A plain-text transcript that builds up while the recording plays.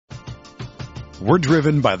We're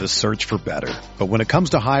driven by the search for better. But when it comes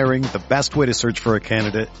to hiring, the best way to search for a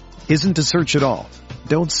candidate isn't to search at all.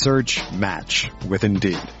 Don't search, match with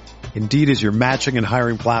Indeed. Indeed is your matching and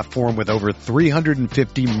hiring platform with over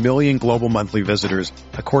 350 million global monthly visitors,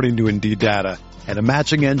 according to Indeed data, and a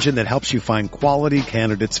matching engine that helps you find quality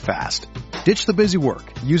candidates fast. Ditch the busy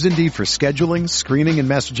work. Use Indeed for scheduling, screening, and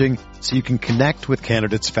messaging so you can connect with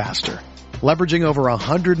candidates faster. Leveraging over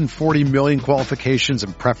 140 million qualifications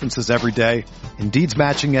and preferences every day, Indeed's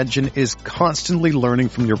matching engine is constantly learning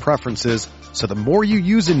from your preferences, so the more you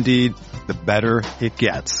use Indeed, the better it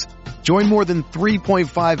gets. Join more than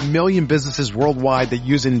 3.5 million businesses worldwide that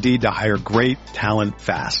use Indeed to hire great talent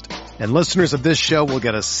fast. And listeners of this show will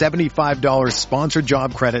get a $75 sponsored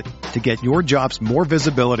job credit to get your jobs more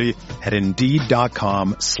visibility at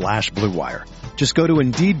Indeed.com/Blue Wire. Just go to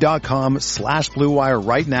Indeed.com/Blue Wire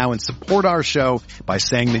right now and support our show by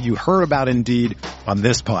saying that you heard about Indeed on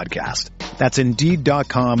this podcast. That's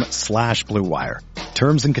Indeed.com/Blue Wire.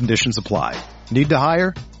 Terms and conditions apply. Need to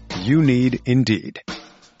hire? You need Indeed.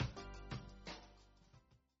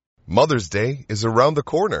 Mother's Day is around the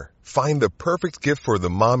corner. Find the perfect gift for the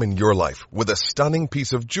mom in your life with a stunning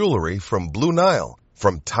piece of jewelry from Blue Nile.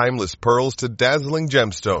 From timeless pearls to dazzling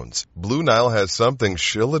gemstones, Blue Nile has something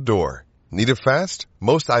she'll adore. Need it fast?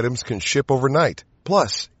 Most items can ship overnight.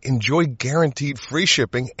 Plus, enjoy guaranteed free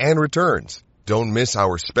shipping and returns. Don't miss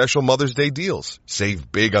our special Mother's Day deals. Save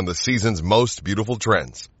big on the season's most beautiful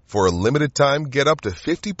trends. For a limited time, get up to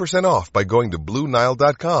 50% off by going to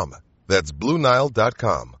BlueNile.com. That's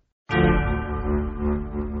BlueNile.com.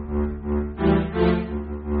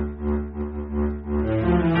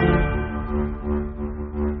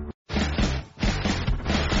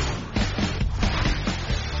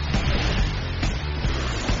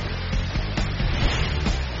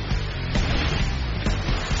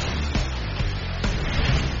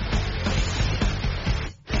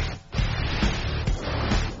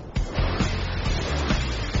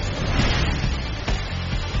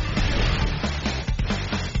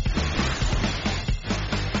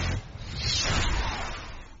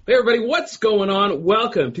 Hey everybody, what's going on?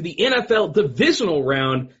 Welcome to the NFL Divisional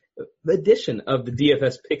Round edition of the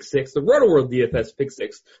DFS Pick 6, the Rotoworld DFS Pick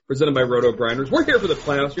 6, presented by Roto Grinders. We're here for the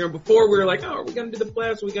playoffs. You know, before we were like, oh, are we going to do the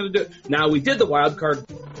playoffs? Are we going to do it? Now, we did the wild card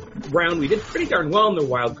round. We did pretty darn well in the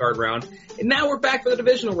wild card round. And now we're back for the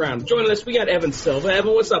divisional round. Joining us, we got Evan Silva.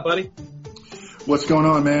 Evan, what's up, buddy? What's going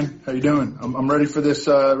on, man? How you doing? I'm ready for this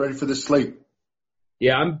slate.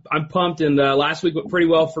 Yeah, I'm pumped, and last week went pretty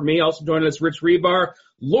well for me. Also joining us, Rich Rebar,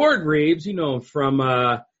 Lord Reeves. You know him from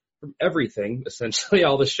everything, essentially,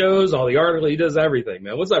 all the shows, all the articles. He does everything,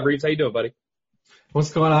 man. What's up, Reeves? How you doing, buddy? What's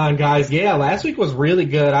going on, guys? Yeah, last week was really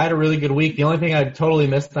good. I had a really good week. The only thing I totally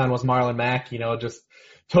missed on was Marlon Mack, just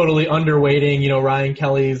totally underweighting, Ryan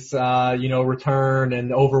Kelly's, return and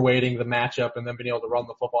overweighting the matchup and then being able to run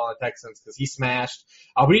the football on the Texans because he smashed.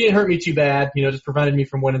 But he didn't hurt me too bad, just prevented me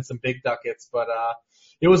from winning some big ducats. But,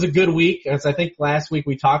 it was a good week. As I think last week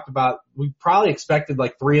we talked about, we probably expected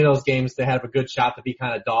like 3 of those games to have a good shot to be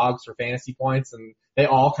kind of dogs for fantasy points, and they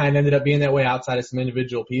all kind of ended up being that way outside of some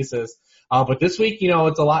individual pieces. But this week,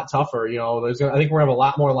 it's a lot tougher. I think we're going to have a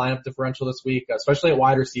lot more lineup differential this week, especially at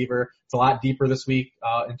wide receiver. It's a lot deeper this week,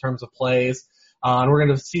 in terms of plays. And we're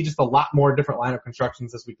going to see just a lot more different lineup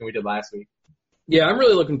constructions this week than we did last week. Yeah, I'm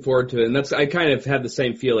really looking forward to it, and I kind of had the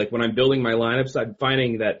same feel. Like when I'm building my lineups, I'm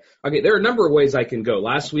finding that, okay, there are a number of ways I can go.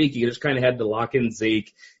 Last week, you just kind of had to lock in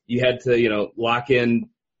Zeke. You had to, lock in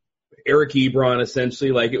Eric Ebron,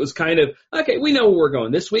 essentially. Like, it was kind of, okay, we know where we're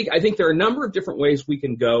going. This week, I think there are a number of different ways we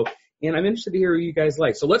can go, and I'm interested to hear what you guys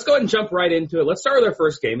like. So let's go ahead and jump right into it. Let's start with our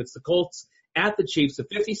first game. It's the Colts at the Chiefs, a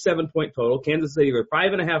 57-point total. Kansas City were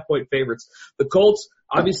 5.5-point favorites. The Colts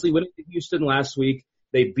obviously went to Houston last week.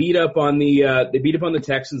 They beat up on the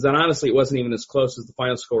Texans, and honestly, it wasn't even as close as the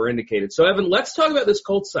final score indicated. So, Evan, let's talk about this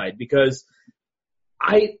Colts side, because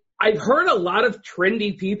I've heard a lot of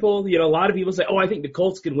trendy people, a lot of people say, oh, I think the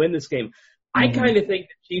Colts can win this game. I kind of think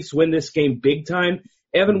the Chiefs win this game big time.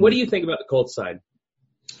 Evan, what do you think about the Colts side?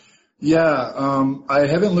 Yeah, I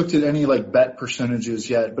haven't looked at any bet percentages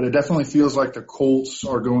yet, but it definitely feels like the Colts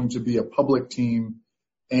are going to be a public team,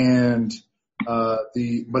 and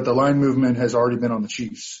the line movement has already been on the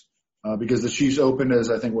Chiefs, because the Chiefs opened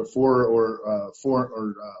as, I think, 4 or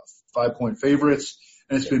 5-point favorites,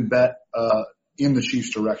 and it's been bet, in the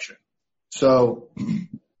Chiefs' direction. So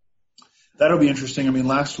that'll be interesting. I mean,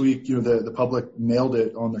 last week, the public nailed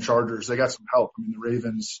it on the Chargers. They got some help. I mean, the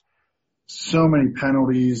Ravens, so many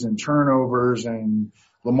penalties and turnovers, and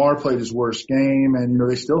Lamar played his worst game, and,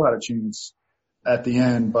 they still had a chance at the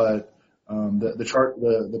end, but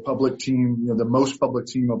the public team, the most public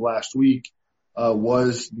team of last week,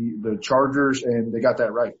 was the Chargers, and they got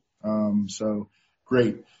that right. So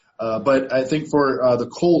great. But I think for the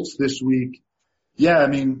Colts this week, yeah, I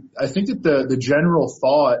mean, I think that the general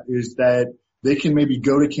thought is that they can maybe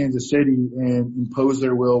go to Kansas City and impose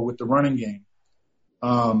their will with the running game.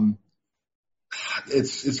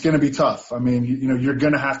 It's going to be tough. I mean, you're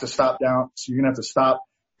going to have to stop down. So you're going to have to stop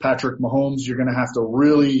Patrick Mahomes. You're going to have to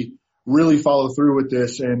really, really follow through with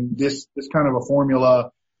this. And this kind of a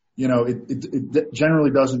formula, it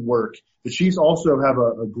generally doesn't work. The Chiefs also have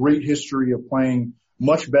a great history of playing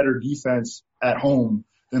much better defense at home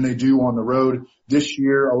than they do on the road. This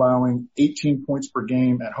year, allowing 18 points per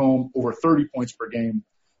game at home, over 30 points per game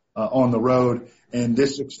on the road. And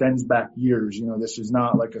this extends back years. This is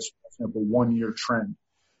not like a simple 1-year trend.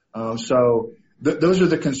 So those are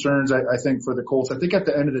the concerns, I think, for the Colts. I think at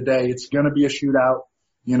the end of the day, it's going to be a shootout.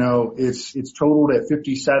 It's totaled at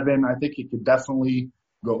 57. I think it could definitely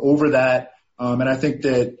go over that. And I think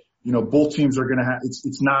that, both teams are going to have,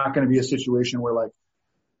 it's not going to be a situation where like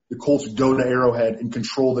the Colts go to Arrowhead and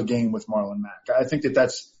control the game with Marlon Mack. I think that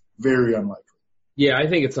that's very unlikely. Yeah, I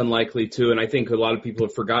think it's unlikely too. And I think a lot of people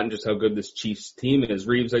have forgotten just how good this Chiefs team is.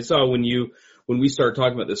 Reeves, I saw when we started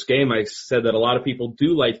talking about this game, I said that a lot of people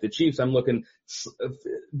do like the Chiefs. I'm looking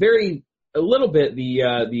a little bit.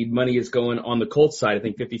 The money is going on the Colts side. I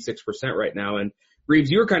think 56% right now. And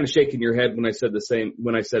Reeves, you were kind of shaking your head when I said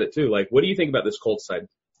it too. Like, what do you think about this Colts side?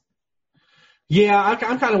 Yeah,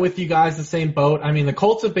 I'm kind of with you guys, the same boat. I mean, the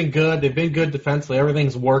Colts have been good. They've been good defensively.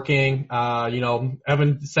 Everything's working.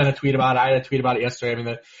 Evan sent a tweet about it. I had a tweet about it yesterday. I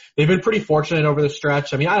mean, they've been pretty fortunate over the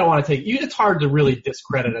stretch. I mean, I don't want to it's hard to really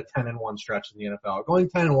discredit a 10-1 stretch in the NFL. Going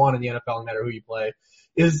 10-1 in the NFL, no matter who you play,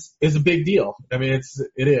 is a big deal. I mean,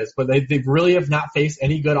 it is. But they really have not faced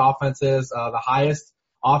any good offenses. The highest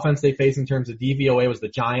offense they faced in terms of DVOA was the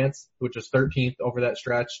Giants, which was 13th over that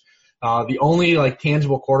stretch. The only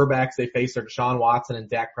tangible quarterbacks they face are Deshaun Watson and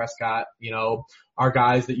Dak Prescott, are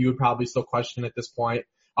guys that you would probably still question at this point.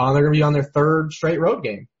 They're going to be on their third straight road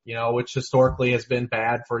game, which historically has been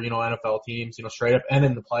bad for, NFL teams, straight up and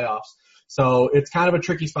in the playoffs. So it's kind of a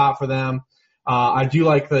tricky spot for them. I do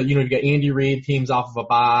like you get Andy Reid, teams off of a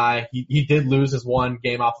bye. He did lose his one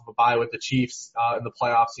game off of a bye with the Chiefs, in the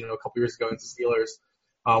playoffs, a couple years ago against the Steelers,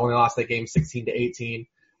 when they lost that game 16-18.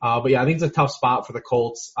 But yeah, I think it's a tough spot for the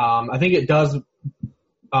Colts. I think it does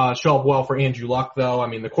show up well for Andrew Luck, though. I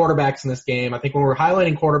mean, the quarterbacks in this game, I think when we're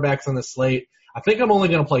highlighting quarterbacks on the slate, I think I'm only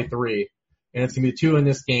going to play 3, and it's going to be 2 in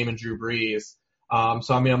this game and Drew Brees.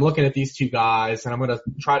 So, I mean, I'm looking at these 2 guys, and I'm going to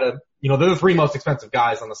try to, they're the 3 most expensive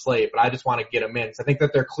guys on the slate, but I just want to get them in. So I think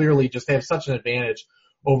that they're clearly they have such an advantage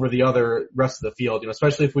over the other rest of the field,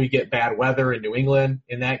 especially if we get bad weather in New England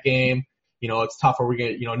in that game. It's tougher.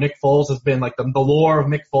 Nick Foles has been like the lore of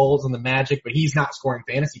Nick Foles and the magic, but he's not scoring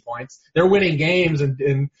fantasy points. They're winning games and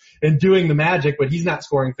doing the magic, but he's not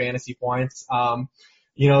scoring fantasy points. So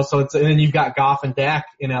and then you've got Goff and Dak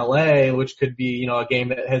in LA, which could be, a game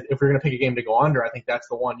that if we're going to pick a game to go under, I think that's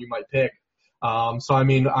the one you might pick. So I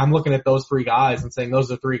mean, I'm looking at those 3 guys and saying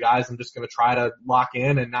those are 3 guys I'm just going to try to lock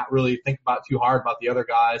in and not really think about too hard about the other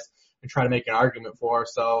guys and try to make an argument for.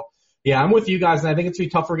 So, yeah, I'm with you guys, and I think it's going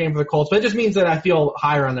to be a tougher game for the Colts, but it just means that I feel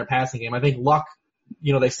higher on their passing game. I think Luck,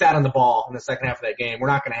 they sat on the ball in the second half of that game. We're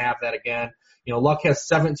not going to have that again. Luck has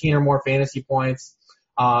 17 or more fantasy points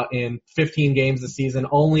in 15 games this season.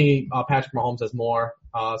 Only Patrick Mahomes has more.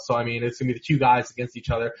 So, I mean, it's going to be the 2 guys against each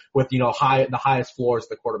other with, the highest floors at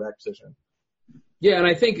the quarterback position. Yeah, and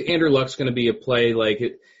I think Andrew Luck's going to be a play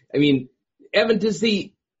Evan,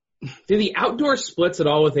 do the outdoor splits at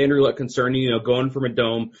all with Andrew Luck concern you? Going from a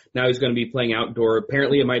dome, now he's going to be playing outdoor.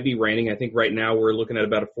 Apparently it might be raining. I think right now we're looking at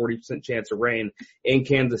about a 40% chance of rain in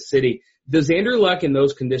Kansas City. Does Andrew Luck in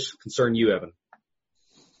those conditions concern you, Evan?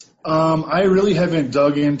 I really haven't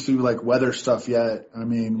dug into weather stuff yet. I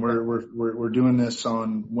mean, we're doing this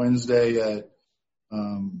on Wednesday at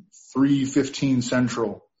 3:15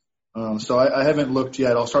 Central. So I haven't looked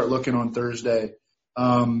yet. I'll start looking on Thursday.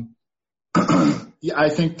 Yeah, I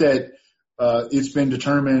think that it's been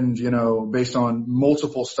determined, based on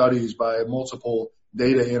multiple studies by multiple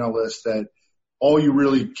data analysts that all you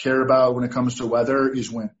really care about when it comes to weather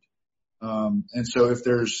is wind. And so if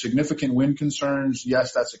there's significant wind concerns,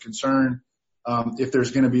 yes, that's a concern. If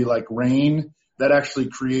there's going to be rain, that actually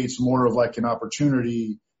creates more of an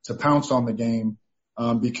opportunity to pounce on the game.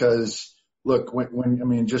 Because look,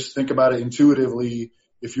 just think about it intuitively.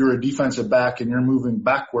 If you're a defensive back and you're moving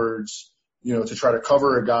backwards, to try to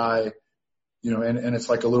cover a guy, and it's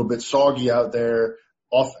a little bit soggy out there,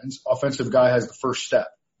 offensive guy has the first step,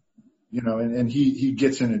 and he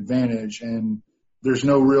gets an advantage. And there's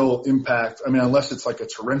no real impact. I mean, unless it's like a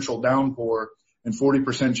torrential downpour, and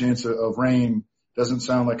 40% chance of rain doesn't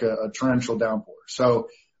sound like a torrential downpour. So,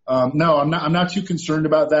 no, I'm not too concerned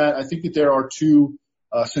about that. I think that there are two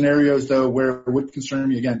scenarios though where it would concern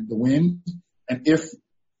me, again, the wind, and if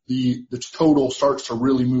the total starts to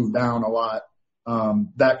really move down a lot,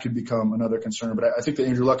 that could become another concern. But I think that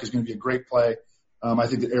Andrew Luck is going to be a great play. I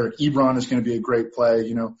think that Eric Ebron is going to be a great play.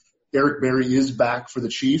 You know, Eric Berry is back for the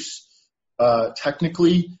Chiefs,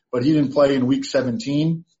 technically, but he didn't play in week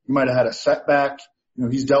 17. He might have had a setback. You know,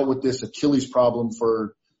 he's dealt with this Achilles problem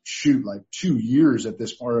for like 2 years at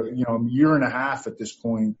this point, or, you know, a year and a half at this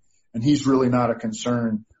point, and he's really not a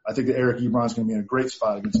concern. I think that Eric Ebron is going to be in a great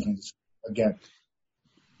spot against Kansas again.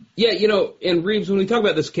 Yeah, you know, and Reeves, when we talk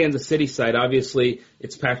about this Kansas City side, obviously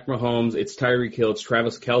it's Patrick Mahomes, it's Tyreek Hill, it's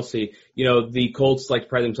Travis Kelce. You know, the Colts like to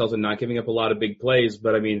pride themselves on not giving up a lot of big plays,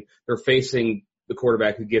 but I mean, they're facing the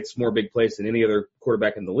quarterback who gets more big plays than any other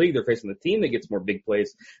quarterback in the league. They're facing the team that gets more big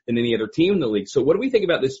plays than any other team in the league. So what do we think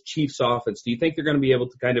about this Chiefs offense? Do you think they're going to be able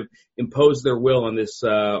to kind of impose their will on this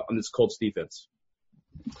Colts defense?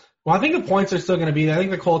 Well, I think the points are still going to be there. I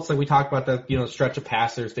think the Colts, like we talked about, the, you know, stretch of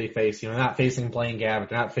passers they face, you know, they're not facing Blaine Gabbert,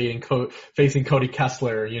 they're not facing Cody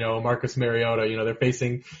Kessler, you know, Marcus Mariota, you know, they're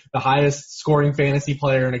facing the highest scoring fantasy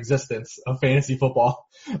player in existence of fantasy football,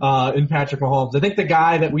 in Patrick Mahomes. I think the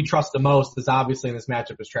guy that we trust the most is obviously in this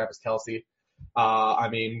matchup is Travis Kelce. I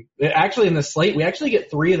mean, actually in the slate, we actually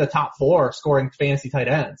get 3 of the top 4 scoring fantasy tight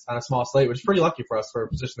ends on a small slate, which is pretty lucky for us for a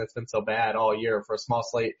position that's been so bad all year for a small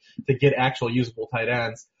slate to get actual usable tight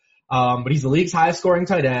ends. But he's the league's highest scoring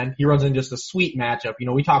tight end. He runs in just a sweet matchup. You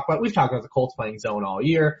know, we've talked about the Colts playing zone all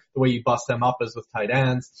year. The way you bust them up is with tight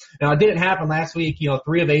ends. Now, it didn't happen last week. You know,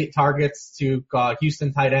 3 of 8 targets to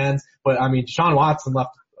Houston tight ends. But I mean, Deshaun Watson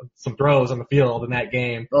left some throws on the field in that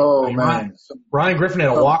game. Oh, I mean, man. Ryan Griffin had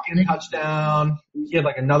a walk-in touchdown. He had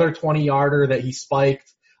like another 20-yarder that he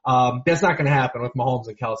spiked. That's not going to happen with Mahomes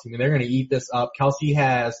and Kelce. I mean, they're going to eat this up. Kelce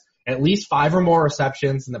has at least 5 or more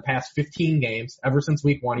receptions in the past 15 games. Ever since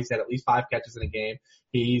week 1, he's had at least 5 catches in a game.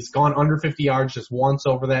 He's gone under 50 yards just once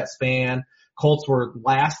over that span. Colts were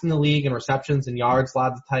last in the league in receptions and yards,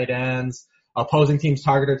 allowed to tight ends. Opposing teams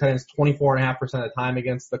targeted tight ends 24.5% of the time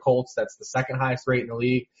against the Colts. That's the second highest rate in the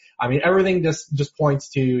league. I mean, everything just points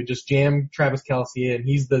to just jam Travis Kelce in.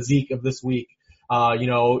 He's the Zeke of this week. You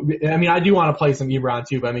know, I mean, I do want to play some Ebron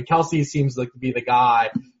too, but I mean, Kelce seems like to be the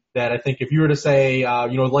guy that I think if you were to say,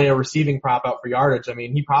 you know, lay a receiving prop out for yardage, I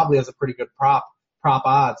mean, he probably has a pretty good prop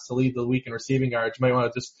odds to lead the week in receiving yards. You might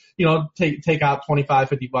want to just, you know, take out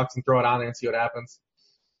 $25-50 and throw it on there and see what happens.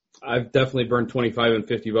 I've definitely burned $25 and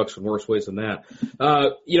 $50 in worse ways than that.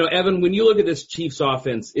 You know, Evan, when you look at this Chiefs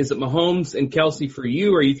offense, is it Mahomes and Kelce for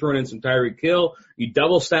you? Or are you throwing in some Tyreek Hill? Are you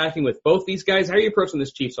double stacking with both these guys? How are you approaching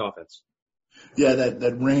this Chiefs offense? Yeah,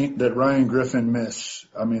 that Ryan Griffin miss.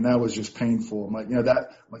 I mean, that was just painful. I'm like, you know,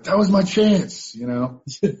 that was my chance, you know.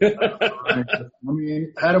 I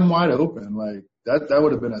mean, had him wide open. Like that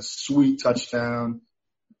would have been a sweet touchdown,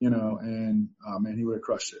 you know, and man, he would have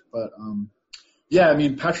crushed it. But yeah, I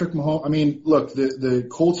mean, Patrick Mahomes. I mean, look, the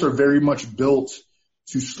Colts are very much built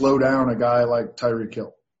to slow down a guy like Tyreek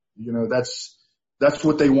Hill. You know, that's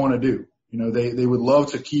what they want to do. You know, they would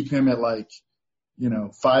love to keep him at like, you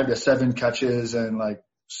know, 5 to 7 catches and like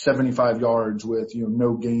 75 yards with, you know,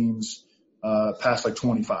 no games past like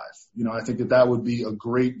 25. You know, I think that would be a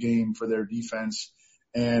great game for their defense.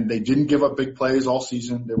 And they didn't give up big plays all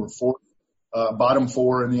season. They were bottom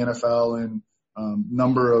 4 in the NFL in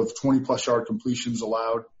number of 20-plus yard completions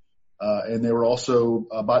allowed. And they were also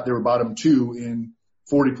bottom 2 in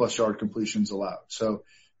 40-plus yard completions allowed. So,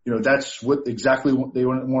 you know, that's exactly what they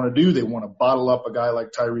want to do. They want to bottle up a guy like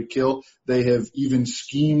Tyreek Hill. They have even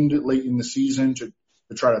schemed late in the season to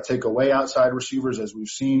try to take away outside receivers, as we've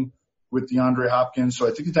seen with DeAndre Hopkins. So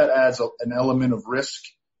I think that adds an element of risk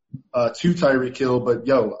to Tyreek Hill. But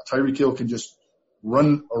Tyreek Hill can just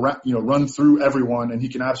run around, you know, run through everyone, and he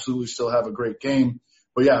can absolutely still have a great game.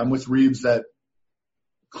 But yeah, I'm with Reeves that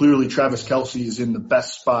clearly Travis Kelce is in the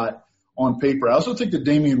best spot on paper. I also think that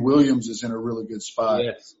Damian Williams is in a really good spot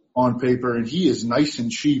on paper, and he is nice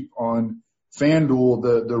and cheap on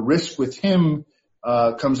FanDuel. The risk with him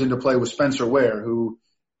comes into play with Spencer Ware, who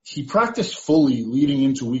he practiced fully leading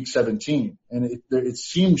into Week 17, and it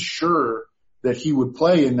seemed sure that he would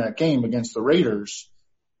play in that game against the Raiders,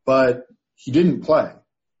 but he didn't play.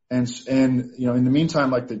 And you know, in the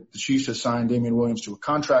meantime, like the Chiefs have signed Damian Williams to a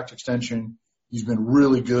contract extension. He's been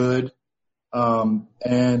really good.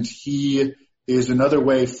 And he is another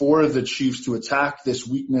way for the Chiefs to attack this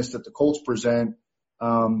weakness that the Colts present,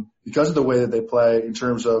 because of the way that they play in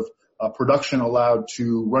terms of production allowed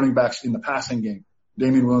to running backs in the passing game.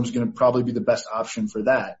 Damian Williams is going to probably be the best option for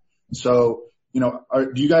that. So, do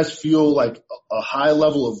you guys feel like a high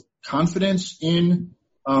level of confidence in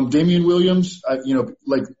Damian Williams?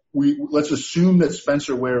 Let's assume that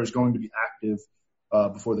Spencer Ware is going to be active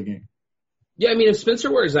before the game. Yeah, I mean, if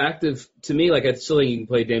Spencer Ware is active, to me, like, I still think you can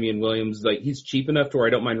play Damian Williams. Like, he's cheap enough to where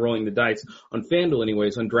I don't mind rolling the dice. On FanDuel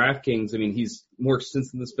anyways, on DraftKings, I mean, he's more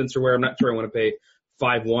expensive than Spencer Ware. I'm not sure I want to pay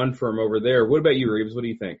 5-1 for him over there. What about you, Reeves? What do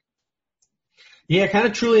you think? Yeah, kind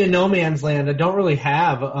of truly in no man's land. I don't really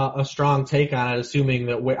have a strong take on it, assuming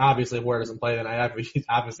that obviously if Ware doesn't play, then I obviously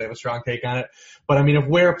have a strong take on it. But I mean, if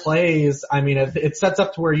Ware plays, I mean, it sets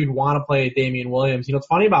up to where you'd want to play Damian Williams. What's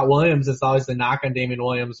funny about Williams is always the knock on Damian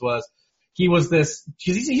Williams was he was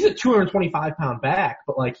he's a 225 pound back,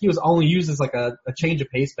 but like he was only used as like a change of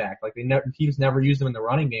pace back. Like teams never used him in the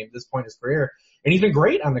running game at this point in his career. And he's been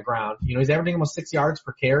great on the ground. He's averaging almost 6 yards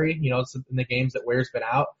per carry, in the games that Ware's been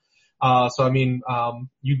out. So I mean,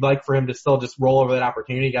 you'd like for him to still just roll over that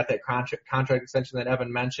opportunity. You got that contract extension that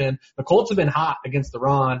Evan mentioned. The Colts have been hot against the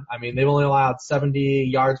run. I mean, they've only allowed 70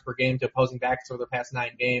 yards per game to opposing backs over their past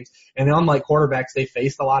 9 games. And unlike quarterbacks, they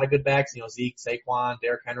faced a lot of good backs. Zeke, Saquon,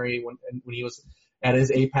 Derrick Henry, when he was at his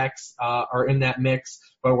apex, are in that mix.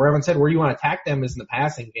 But where Evan said where you want to attack them is in the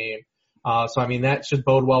passing game. So I mean, that should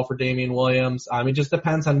bode well for Damian Williams. It just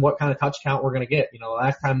depends on what kind of touch count we're going to get. The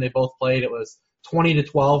last time they both played, it was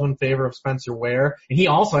 20-12 in favor of Spencer Ware. And he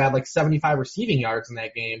also had like 75 receiving yards in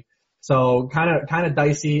that game. So kind of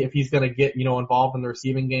dicey if he's going to get, involved in the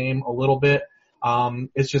receiving game a little bit.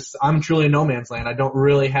 It's just, I'm truly in no man's land. I don't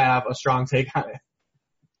really have a strong take on it.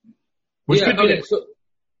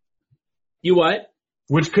 You what?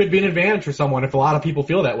 Which could be an advantage for someone if a lot of people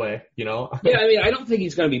feel that way, Yeah, I mean, I don't think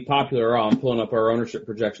he's going to be popular at all. I'm pulling up our ownership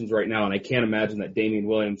projections right now, and I can't imagine that Damian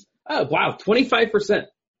Williams, 25%.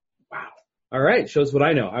 Wow. All right, shows what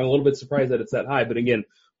I know. I'm a little bit surprised that it's that high, but again,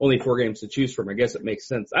 only 4 games to choose from. I guess it makes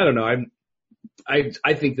sense. I don't know.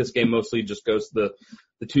 I think this game mostly just goes to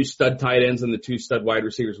the 2 stud tight ends and the 2 stud wide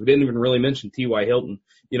receivers. We didn't even really mention T.Y. Hilton.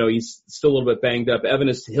 He's still a little bit banged up. Evan,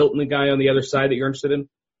 is Hilton the guy on the other side that you're interested in?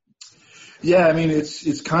 Yeah, I mean,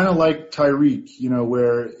 it's kind of like Tyreek,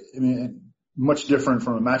 where, much different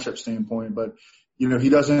from a matchup standpoint, but, he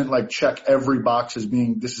doesn't like check every box as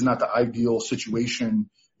being, this is not the ideal situation,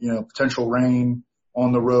 potential rain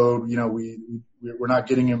on the road. We're not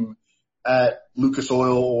getting him at Lucas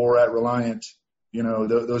Oil or at Reliant.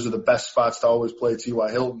 Those are the best spots to always play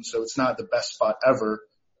T.Y. Hilton. So it's not the best spot ever.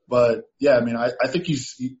 But yeah, I mean, I think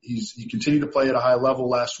he continued to play at a high level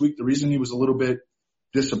last week. The reason he was a little bit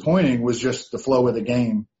disappointing was just the flow of the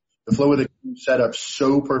game. The flow of the game set up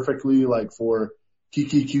so perfectly, like for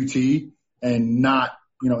Kiki QT, and not,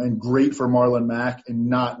 and great for Marlon Mack, and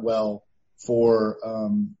not well for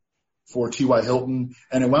T.Y. Hilton.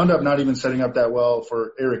 And it wound up not even setting up that well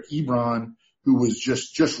for Eric Ebron, who was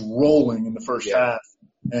just rolling in the first half.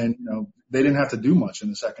 And, they didn't have to do much in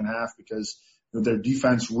the second half because their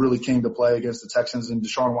defense really came to play against the Texans, and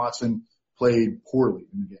Deshaun Watson played poorly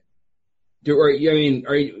in the game.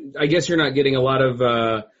 I guess you're not getting a lot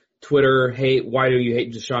of Twitter hate. Why do you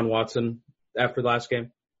hate Deshaun Watson after the last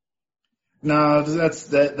game? No,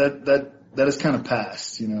 that is kind of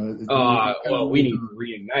past, Well, we need to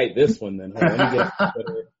reignite this one then.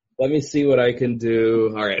 Let me see what I can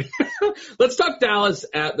do. All right. Let's talk Dallas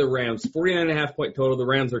at the Rams. 49.5 point total. The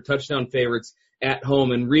Rams are touchdown favorites at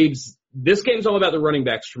home. And Reeves, this game's all about the running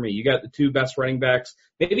backs for me. You got the 2 best running backs,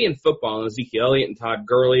 maybe in football, Ezekiel Elliott and Todd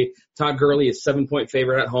Gurley. Todd Gurley is 7-point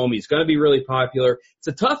favorite at home. He's going to be really popular. It's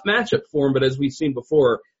a tough matchup for him, but as we've seen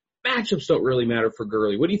before, matchups don't really matter for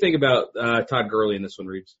Gurley. What do you think about Todd Gurley in this one,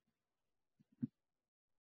 Reeves?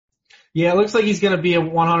 Yeah, it looks like he's going to be a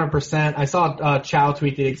 100%. I saw Chow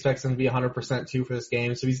tweet that he expects him to be 100% too for this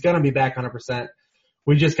game, so he's going to be back 100%.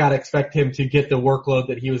 We just got to expect him to get the workload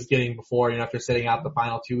that he was getting before, after sitting out the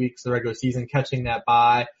final 2 weeks of the regular season, catching that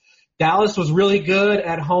bye. Dallas was really good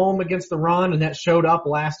at home against the run, and that showed up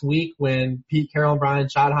last week when Pete Carroll and Brian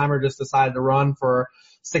Schottenheimer just decided to run for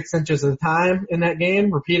 6 inches at a time in that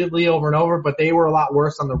game, repeatedly over and over, but they were a lot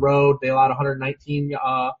worse on the road. They allowed 119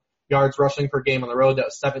 yards rushing per game on the road. That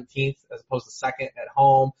was 17th as opposed to 2nd at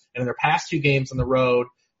home. And in their past 2 games on the road,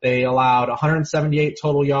 they allowed 178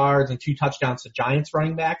 total yards and 2 touchdowns to Giants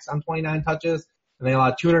running backs on 29 touches. And they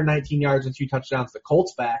allowed 219 yards and 2 touchdowns to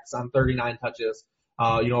Colts backs on 39 touches,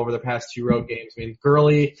 over the past 2 road games. I mean,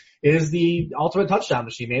 Gurley is the ultimate touchdown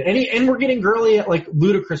machine, man. And we're getting Gurley at like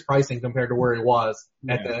ludicrous pricing compared to where he was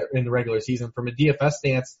in the regular season. From a DFS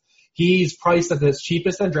stance, he's priced at the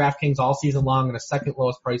cheapest on DraftKings all season long and the 2nd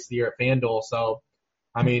lowest price of the year at FanDuel. So,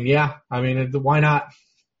 why not?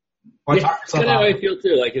 That's kind of how I feel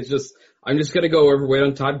too. Like I'm just going to go overweight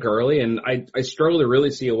on Todd Gurley, and I struggle to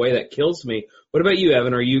really see a way that kills me. What about you,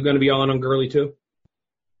 Evan? Are you going to be all in on Gurley too?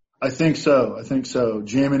 I think so.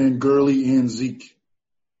 Jamming in Gurley and Zeke.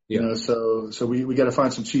 Yeah. You know, so we got to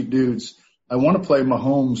find some cheap dudes. I want to play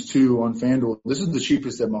Mahomes too on FanDuel. This is the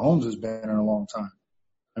cheapest that Mahomes has been in a long time.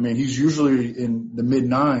 I mean, he's usually in the mid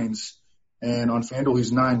nines, and on FanDuel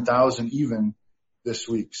he's 9,000 even this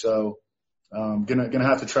week. So, gonna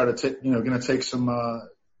have to try to take some.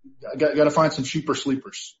 Got to find some cheaper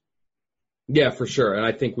sleepers. Yeah, for sure. And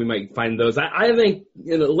I think we might find those. I think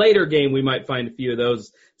in a later game we might find a few of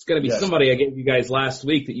those. It's going to be somebody I gave you guys last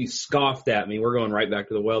week that you scoffed at me. We're going right back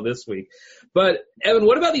to the well this week. But, Evan,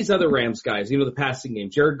 what about these other Rams guys? You know, the passing game.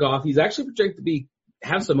 Jared Goff, he's actually projected to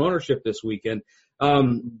have some ownership this weekend.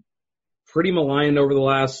 Pretty maligned over the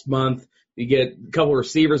last month. You get a couple of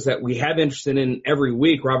receivers that we have interest in every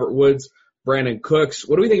week, Robert Woods, Brandon Cooks.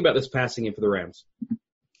 What do we think about this passing game for the Rams?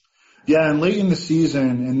 Yeah, and late in the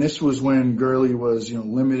season, and this was when Gurley was,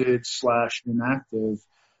 limited/inactive,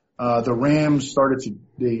 the Rams started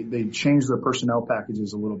they changed their personnel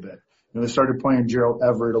packages a little bit. They started playing Gerald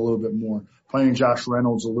Everett a little bit more, playing Josh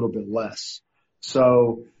Reynolds a little bit less.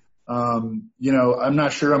 So, I'm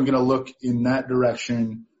not sure I'm going to look in that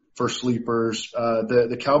direction for sleepers.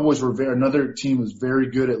 The Cowboys were another team was very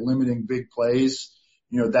good at limiting big plays.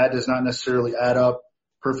 That does not necessarily add up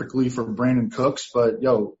perfectly for Brandon Cooks, but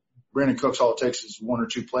Brandon Cooks, all it takes is one or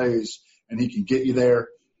two plays, and he can get you there.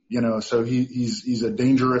 So he's a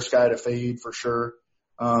dangerous guy to fade for sure.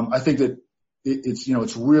 I think that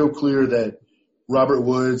it's real clear that Robert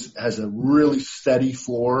Woods has a really steady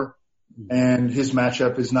floor, and his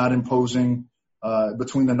matchup is not imposing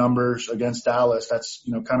between the numbers against Dallas. That's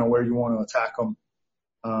kind of where you want to attack him.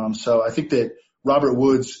 So I think that Robert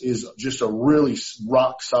Woods is just a really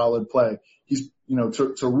rock solid play. He's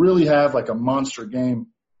to really have like a monster game.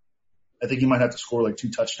 I think he might have to score like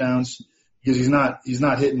 2 touchdowns because he's not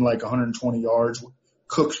hitting like 120 yards.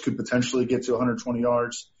 Cooks could potentially get to 120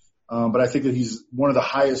 yards. But I think that he's one of the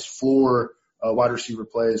highest floor wide receiver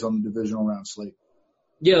plays on the divisional round slate.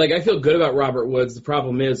 Yeah, like I feel good about Robert Woods. The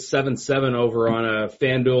problem is 7-7 over on a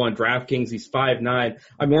FanDuel on DraftKings. He's 5'9".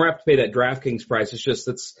 I'm more apt to pay that DraftKings price. It's just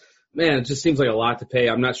it just seems like a lot to pay.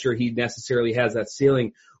 I'm not sure he necessarily has that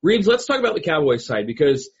ceiling. Reeves, let's talk about the Cowboys side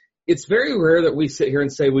because it's very rare that we sit here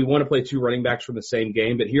and say we want to play 2 running backs from the same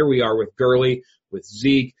game, but here we are with Gurley, with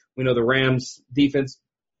Zeke. We know the Rams defense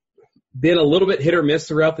been a little bit hit or miss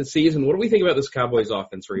throughout the season. What do we think about this Cowboys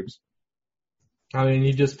offense, Reeves? I mean,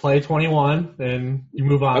 you just play 21 and you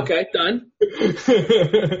move on. Okay, done.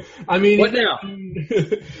 I mean, what now?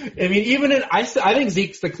 I think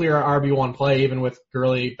Zeke's the clear RB1 play, even with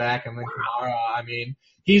Gurley back and then Kamara. I mean,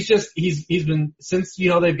 he's been, since,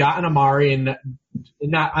 they've gotten Amari and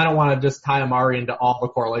I don't want to just tie Amari into all the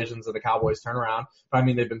correlations of the Cowboys turnaround, but I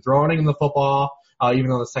mean, they've been throwing him the football, even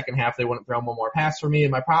though the second half they wouldn't throw him one more pass for me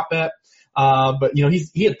in my prop bet. But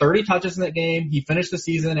he had 30 touches in that game. He finished the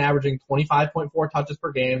season averaging 25.4 touches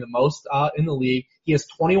per game, the most, in the league. He has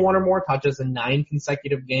 21 or more touches in 9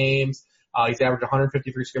 consecutive games. He's averaged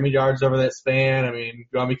 153 scrimmage yards over that span. I mean,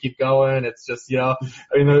 you want me to keep going? It's just,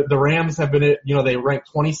 the Rams have been, they ranked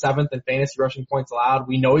 27th in fantasy rushing points allowed.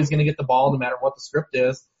 We know he's going to get the ball no matter what the script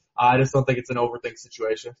is. I just don't think it's an overthink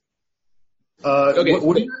situation. Okay.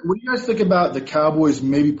 What do you guys think about the Cowboys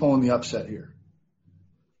maybe pulling the upset here?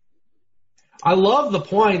 I love the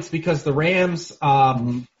points because the Rams,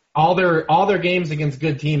 all their games against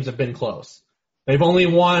good teams have been close. They've only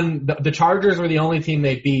won, the Chargers were the only team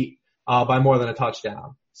they beat, by more than a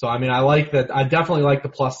touchdown. So, I mean, I like that. I definitely like the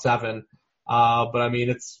 +7. But I mean,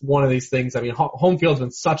 it's one of these things. I mean, home field's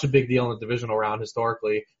been such a big deal in the divisional round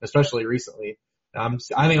historically, especially recently. I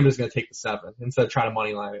think I'm just going to take the 7 instead of trying to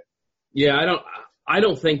money line it. Yeah, I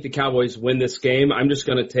don't think the Cowboys win this game. I'm just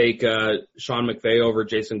going to take, Sean McVay over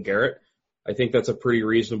Jason Garrett. I think that's a pretty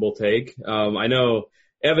reasonable take. I know,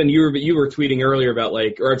 Evan, you were tweeting earlier about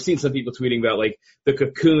or I've seen some people tweeting about the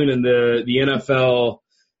cocoon and the NFL,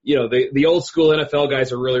 the old school NFL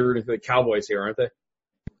guys are really rooting for the Cowboys here, aren't they?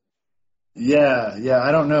 Yeah.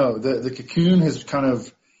 I don't know. The cocoon has kind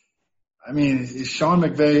of, I mean, Sean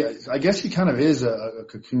McVay, I guess he kind of is a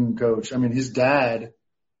cocoon coach. I mean, his dad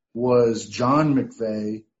was John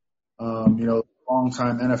McVay,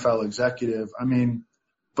 longtime NFL executive. I mean,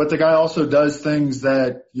 but the guy also does things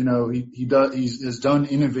that, he has done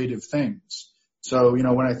innovative things. So,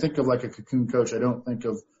 when I think of a cocoon coach, I don't think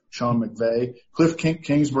of Sean McVay. Cliff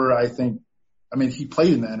Kingsbury, he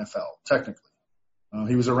played in the NFL, technically.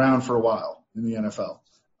 He was around for a while in the NFL.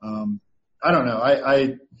 I don't know.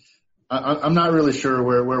 I'm not really sure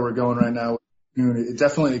where we're going right now It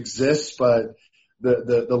definitely exists, but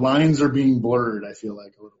the lines are being blurred, I feel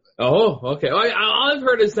like, a little bit. Oh, okay. All I've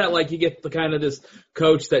heard is that, like, you get the kind of this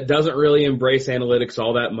coach that doesn't really embrace analytics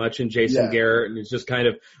all that much in Jason Garrett, and it's just kind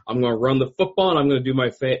of, I'm going to run the football and I'm going to do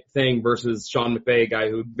my thing, versus Sean McVay, a guy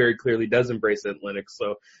who very clearly does embrace analytics.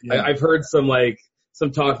 So I've heard some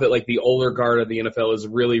talk that, like, the older guard of the NFL is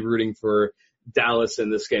really rooting for Dallas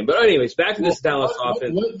in this game. But anyways, back to this Dallas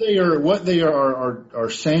offense. What they are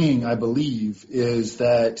saying, I believe, is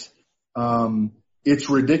that it's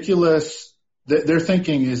ridiculous. Their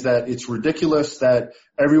thinking is that it's ridiculous that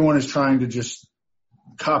everyone is trying to just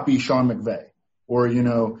copy Sean McVay, or,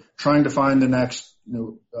 trying to find the next,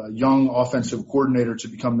 young offensive coordinator to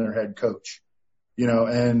become their head coach,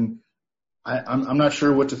 and I'm not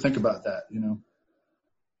sure what to think about that,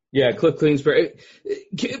 Yeah, Cliff Kingsbury.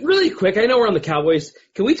 Really quick, I know we're on the Cowboys.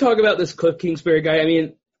 Can we talk about this Cliff Kingsbury guy? I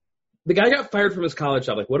mean, the guy got fired from his college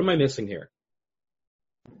job. Like, what am I missing here?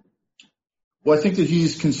 Well, I think that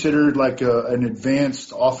he's considered like an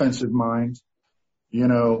advanced offensive mind.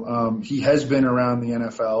 He has been around the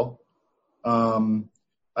NFL.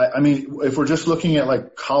 I mean, if we're just looking at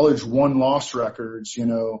like college one-loss records,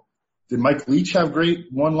 did Mike Leach have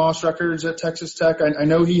great one-loss records at Texas Tech? I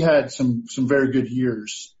know he had some very good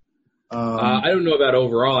years. I don't know about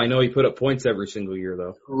overall. I know he put up points every single year,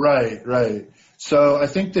 though. Right. So I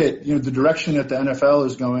think that, the direction that the NFL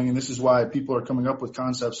is going, and this is why people are coming up with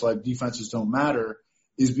concepts like defenses don't matter,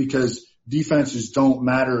 is because defenses don't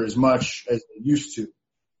matter as much as they used to,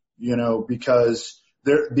 because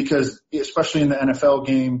especially in the NFL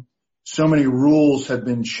game, so many rules have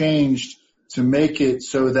been changed to make it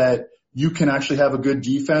so that you can actually have a good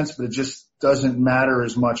defense, but it just doesn't matter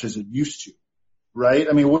as much as it used to. Right?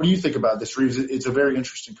 I mean, what do you think about this, Reeves? It's a very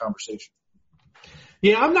interesting conversation.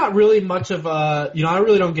 Yeah, I'm not really much of I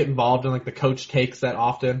really don't get involved in like the coach takes that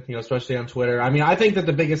often, especially on Twitter. I mean, I think that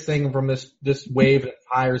the biggest thing from this wave of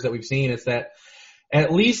hires that we've seen is that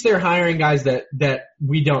at least they're hiring guys that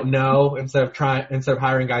we don't know instead of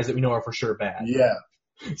hiring guys that we know are for sure bad. Yeah.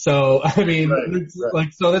 So, I mean,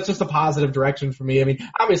 right. So that's just a positive direction for me. I mean,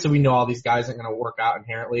 obviously we know all these guys aren't going to work out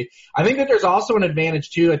inherently. I think that there's also an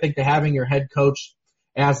advantage too, I think, to having your head coach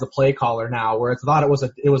as the play caller now, where it's thought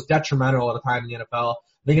it was detrimental at a time in the NFL.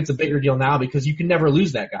 I think it's a bigger deal now because you can never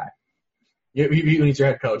lose that guy. He's your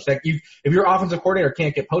head coach. Like if your offensive coordinator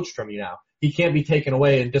can't get poached from you now, he can't be taken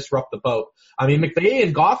away and disrupt the boat. I mean, McVay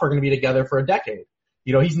and Goff are going to be together for a decade.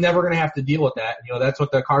 He's never going to have to deal with that. That's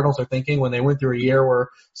what the Cardinals are thinking when they went through a year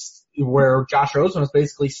where Josh Rosen was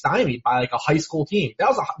basically stymied by like a high school team.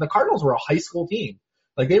 The Cardinals were a high school team.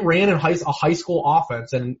 Like they ran in a high school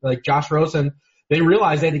offense, and like Josh Rosen, they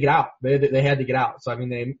realized they had to get out. They had to get out. So I mean,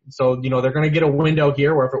 they're going to get a window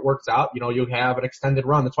here where if it works out, you have an extended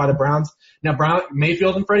run. That's why the Browns now,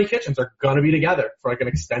 Mayfield and Freddie Kitchens are going to be together for like an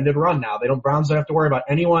extended run now. Browns don't have to worry about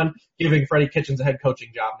anyone giving Freddie Kitchens a head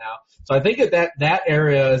coaching job now. So I think that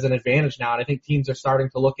area is an advantage now, and I think teams are starting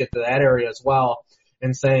to look into that area as well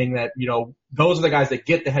and saying that, those are the guys that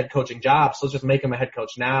get the head coaching jobs. So let's just make him a head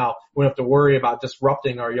coach now. We don't have to worry about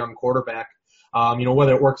disrupting our young quarterback.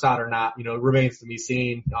 Whether it works out or not, remains to be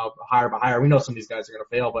seen, hire by hire. We know some of these guys are going to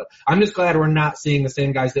fail, but I'm just glad we're not seeing the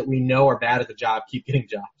same guys that we know are bad at the job keep getting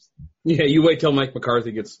jobs. Yeah, you wait till Mike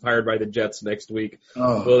McCarthy gets hired by the Jets next week.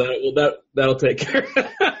 Oh. Well, that'll take care.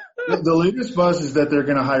 The latest buzz is that they're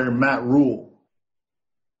going to hire Matt Rule.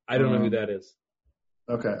 I don't know who that is.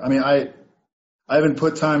 Okay. I mean, I haven't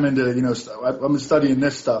put time into, I've been studying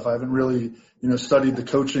this stuff. I haven't really, studied the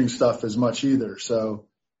coaching stuff as much either. So,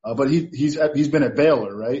 but he's been at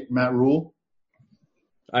Baylor, right? Matt Rule?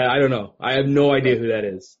 I don't know. I have no idea who that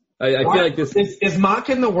is. I feel like this is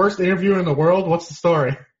Monken the worst interviewer in the world? What's the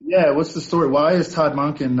story? Yeah, what's the story? Why is Todd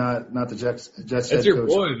Monken not the Jets head coach? That's your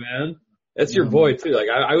boy, man. That's your boy too. Like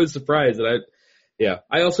I was surprised that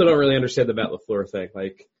I also don't really understand the Matt LaFleur thing.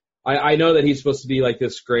 Like I know that he's supposed to be like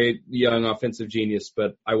this great young offensive genius,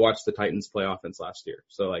 but I watched the Titans play offense last year,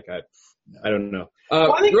 so like I don't know.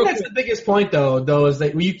 Well, I think that's the biggest point though is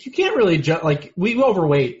that you can't really like we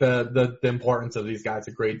overweight the importance of these guys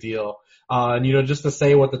a great deal. And just to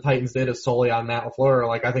say what the Titans did is solely on Matt LaFleur,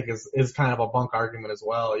 like I think is kind of a bunk argument as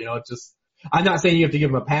well. It's just, I'm not saying you have to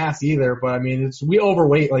give him a pass either, but I mean, we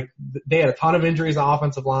overweight, like they had a ton of injuries on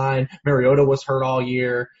offensive line. Mariota was hurt all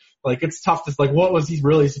year. Like it's tough to, like, what was he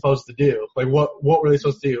really supposed to do? Like what were they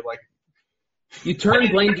supposed to do? Like you turn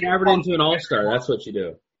Blaine Gabbert into an all-star. That's what you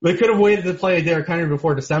do. They could have waited to play Derrick Henry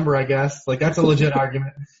before December, I guess. Like that's a legit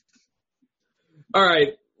argument. All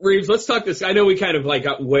right. Reeves, let's talk this. I know we kind of like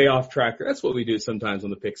got way off track. That's what we do sometimes on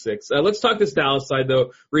the Pick Six. Let's talk this Dallas side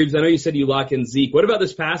though. Reeves, I know you said you lock in Zeke. What about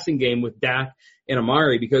this passing game with Dak and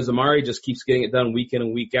Amari? Because Amari just keeps getting it done week in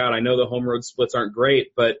and week out. I know the home road splits aren't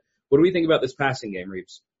great, but what do we think about this passing game,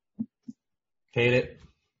 Reeves? Hate it.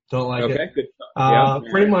 Don't like it. Okay,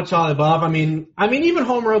 good. Pretty much all above. I mean, even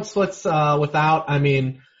home road splits, without,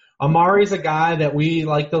 Amari's a guy that we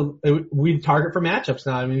target for matchups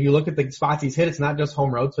now. I mean, you look at the spots he's hit, it's not just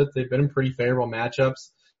home road splits. They've been in pretty favorable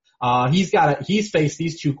matchups. He's faced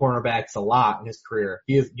these two cornerbacks a lot in his career.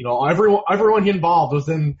 He is, everyone he involved was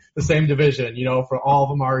in the same division, for all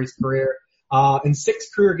of Amari's career. In 6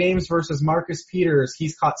 career games versus Marcus Peters,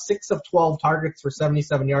 he's caught 6 of 12 targets for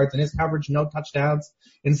 77 yards. In his coverage, no touchdowns.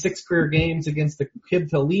 In 6 career games against the kid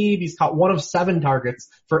to lead, he's caught 1 of 7 targets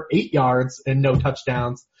for 8 yards and no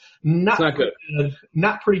touchdowns. Not good.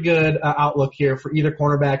 Not pretty good outlook here for either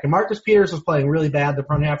cornerback. And Marcus Peters was playing really bad the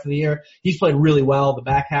front half of the year. He's played really well the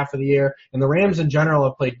back half of the year. And the Rams in general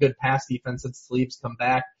have played good pass defense since Sleep's come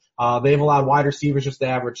back. They've allowed wide receivers just to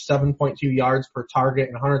average 7.2 yards per target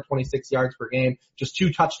and 126 yards per game, just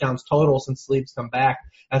 2 touchdowns total since Sleep's come back,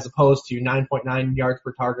 as opposed to 9.9 yards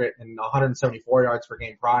per target and 174 yards per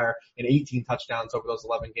game prior and 18 touchdowns over those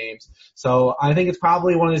 11 games. So I think it's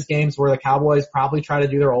probably one of those games where the Cowboys probably try to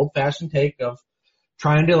do their old-fashioned take of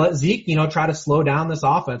trying to let Zeke, try to slow down this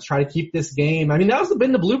offense, try to keep this game. I mean, that was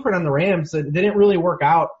been the blueprint on the Rams. It didn't really work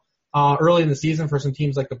out early in the season for some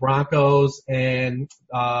teams like the Broncos and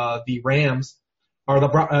the Rams, or the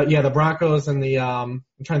Broncos and the I'm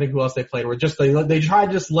trying to think who else they played. Where just they tried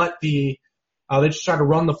to just let they just tried to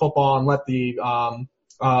run the football and let the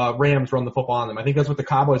Rams run the football on them. I think that's what the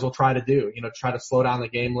Cowboys will try to do. Try to slow down the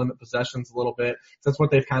game, limit possessions a little bit. That's what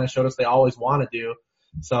they've kind of showed us they always want to do.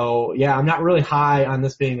 So yeah, I'm not really high on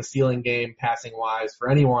this being a ceiling game passing wise for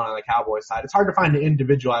anyone on the Cowboys side. It's hard to find an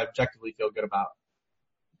individual I objectively feel good about.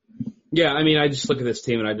 Yeah, I mean, I just look at this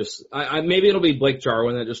team and I maybe it'll be Blake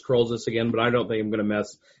Jarwin that just curls this again, but I don't think I'm going to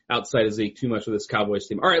mess outside of Zeke too much with this Cowboys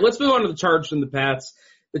team. All right, let's move on to the Chargers and the Pats.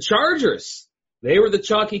 The Chargers, they were the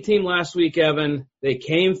chalky team last week, Evan. They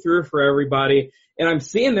came through for everybody, and I'm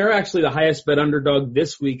seeing they're actually the highest bet underdog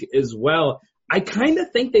this week as well. I kind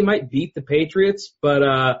of think they might beat the Patriots,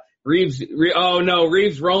 but Reeves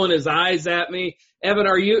rolling his eyes at me. Evan,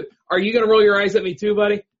 are you going to roll your eyes at me too,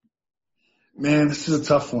 buddy? Man, this is a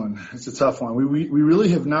tough one. It's a tough one. We really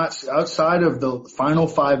have not, outside of the final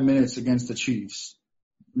 5 minutes against the Chiefs,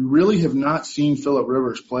 we really have not seen Phillip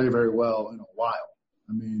Rivers play very well in a while.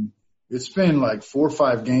 I mean, it's been like 4 or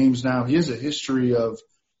 5 games now. He has a history of,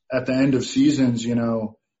 at the end of seasons,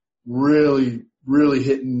 really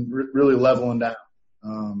hitting, really leveling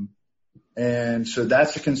down. And so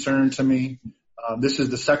that's a concern to me. This is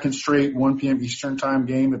the second straight 1 p.m. Eastern time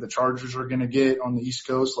game that the Chargers are going to get on the East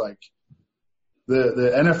Coast. Like,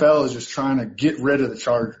 the NFL is just trying to get rid of the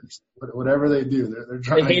Chargers. Whatever they do, they're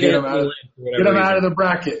trying to get them out of the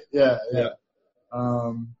bracket. Yeah.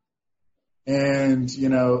 And,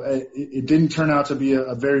 it didn't turn out to be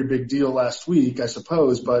a very big deal last week, I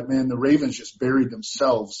suppose, but man, the Ravens just buried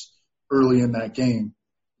themselves early in that game.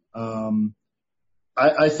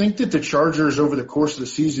 I think that the Chargers over the course of the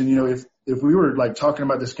season, if we were like talking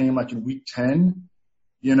about this game like in week 10,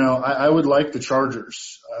 I would like the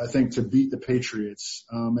Chargers, I think, to beat the Patriots,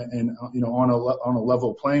 and on a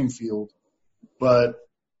level playing field. But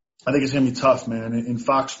I think it's going to be tough, man. In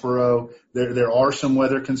Foxborough, there are some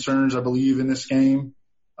weather concerns, I believe, in this game.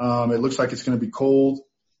 It looks like it's going to be cold.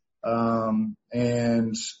 I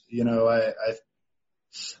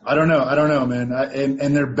don't know, man.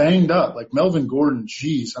 And they're banged up. Like Melvin Gordon,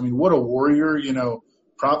 geez. I mean, what a warrior,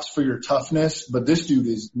 props for your toughness. But this dude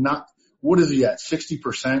is not. What is he at?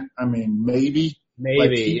 60%? I mean, maybe.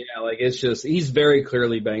 It's just, he's very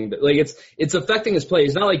clearly banged up. Like it's affecting his play.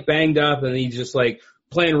 He's not like banged up and he's just like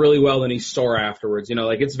playing really well and he's sore afterwards.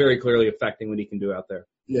 It's very clearly affecting what he can do out there.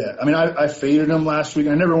 Yeah. I mean, I faded him last week.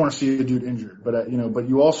 I never want to see a dude injured, but but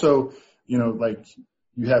you also, like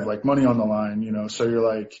you have like money on the line, so you're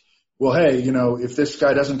like, well, hey, if this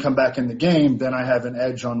guy doesn't come back in the game, then I have an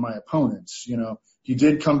edge on my opponents. He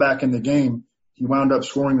did come back in the game. He wound up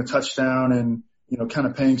scoring the touchdown and, kind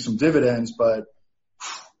of paying some dividends, but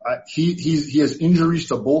he has injuries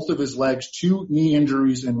to both of his legs, 2 knee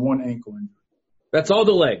injuries and 1 ankle injury. That's all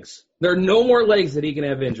the legs. There are no more legs that he can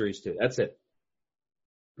have injuries to. That's it.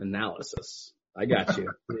 Analysis. I got you.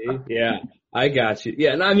 Yeah, I got you.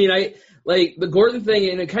 Yeah, and I mean, like the Gordon thing,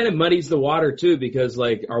 and it kind of muddies the water too, because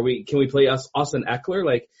like, can we play Austin Eckler?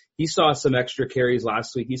 Like, he saw some extra carries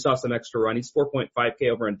last week. He saw some extra run. He's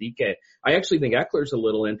 4.5K over on DK. I actually think Eckler's a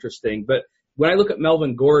little interesting, but when I look at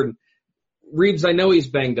Melvin Gordon, Reeves, I know he's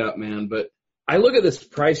banged up, man, but I look at this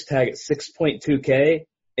price tag at 6.2K,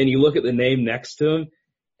 and you look at the name next to him,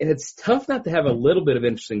 and it's tough not to have a little bit of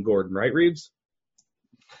interest in Gordon, right, Reeves?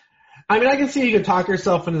 I mean, I can see you can talk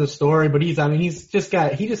yourself into the story, but he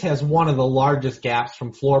just has one of the largest gaps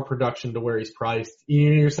from floor production to where he's priced.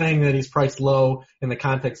 You're saying that he's priced low in the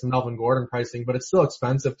context of Melvin Gordon pricing, but it's still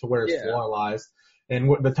expensive to where his floor lies. And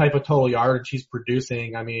the type of total yardage he's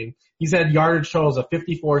producing, I mean, he's had yardage totals of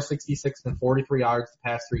 54, 66, and 43 yards the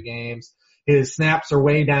past 3 games. His snaps are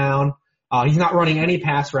way down. He's not running any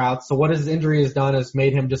pass routes, so what his injury has done is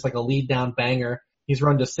made him just like a lead down banger. He's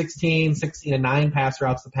run to 16, and 9 pass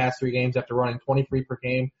routes the past 3 games after running 23 per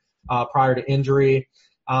game prior to injury.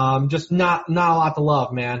 Just not a lot to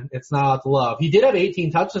love, man. It's not a lot to love. He did have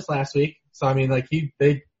 18 touches last week, so I mean, like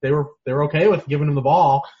they were okay with giving him the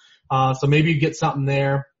ball. So maybe you get something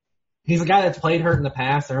there. He's a guy that's played hurt in the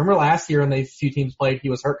past. I remember last year when these 2 teams played, he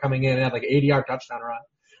was hurt coming in and had like an 80-yard touchdown run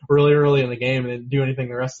really early in the game and didn't do anything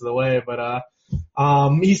the rest of the way. But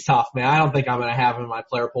he's tough, man. I don't think I'm going to have him in my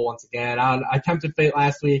player pool once again. I tempted fate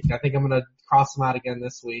last week. I think I'm going to cross him out again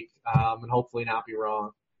this week and hopefully not be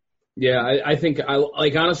wrong. Yeah, I think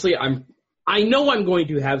honestly, I know I'm going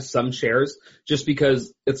to have some shares just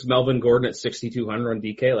because it's Melvin Gordon at 6,200 on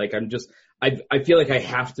DK. Like I feel like I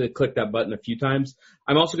have to click that button a few times.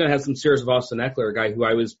 I'm also going to have some shares of Austin Eckler, a guy who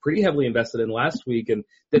I was pretty heavily invested in last week and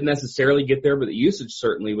didn't necessarily get there, but the usage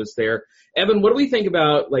certainly was there. Evan, what do we think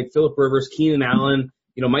about like Phillip Rivers, Keenan Allen,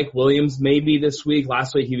 Mike Williams maybe this week?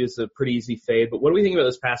 Last week he was a pretty easy fade, but what do we think about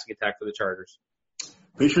this passing attack for the Chargers?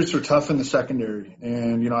 Patriots are tough in the secondary,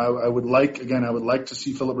 and I would like to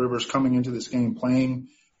see Phillip Rivers coming into this game playing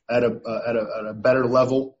at a better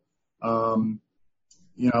level.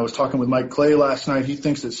 I was talking with Mike Clay last night. He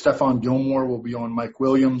thinks that Stephon Gilmore will be on Mike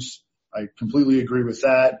Williams. I completely agree with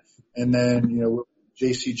that. And then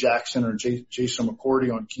J.C. Jackson or Jason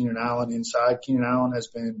McCourty on Keenan Allen inside. Keenan Allen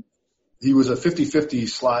he was a 50-50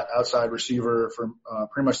 slot outside receiver for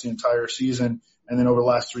pretty much the entire season, and then over the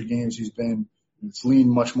last 3 games it's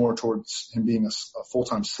leaned much more towards him being a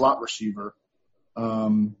full-time slot receiver.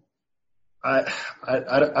 I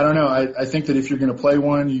don't know. I think that if you're going to play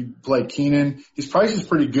one, you play Keenan. His price is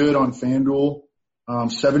pretty good on FanDuel,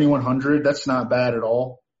 7,100. That's not bad at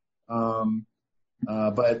all.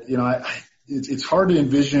 But it's hard to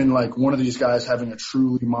envision like one of these guys having a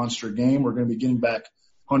truly monster game. We're going to be getting back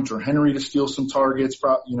Hunter Henry to steal some targets,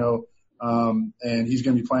 and he's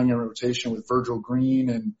going to be playing in rotation with Virgil Green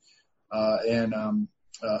and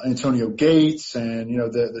Antonio Gates, and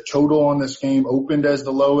the total on this game opened as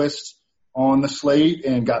the lowest on the slate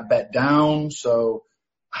and got bet down. So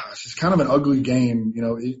it's just kind of an ugly game,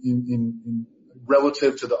 in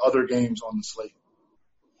relative to the other games on the slate.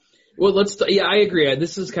 Well, I agree.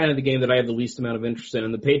 This is kind of the game that I have the least amount of interest in.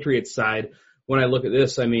 On the Patriots side, when I look at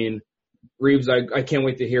this, I mean, Reeves, I can't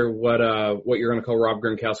wait to hear what you're going to call Rob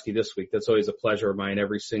Gronkowski this week. That's always a pleasure of mine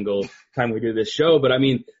every single time we do this show. But I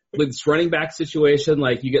mean, with this running back situation,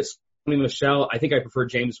 like you get Sonny Michel, I think I prefer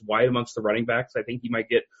James White amongst the running backs. I think he might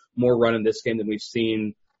get more run in this game than we've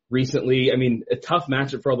seen recently. I mean, a tough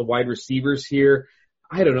matchup for all the wide receivers here.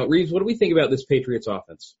 I don't know. Reeves, what do we think about this Patriots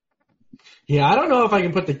offense? Yeah, I don't know if I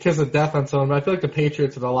can put the kiss of death on someone, but I feel like the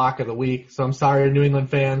Patriots are the lock of the week. So I'm sorry, New England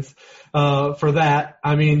fans, for that.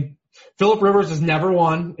 I mean, Phillip Rivers has never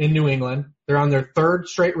won in New England. They're on their 3rd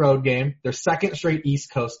straight road game, their 2nd straight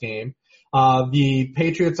East Coast game. The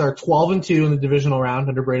Patriots are 12-2 in the divisional round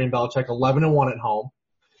under Brady and Belichick, 11-1 at home.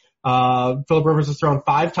 Phillip Rivers has thrown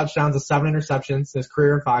 5 touchdowns and 7 interceptions in his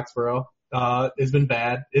career in Foxborough. Has been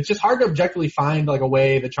bad. It's just hard to objectively find like a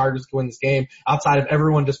way the Chargers can win this game outside of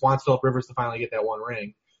everyone just wants Phillip Rivers to finally get that one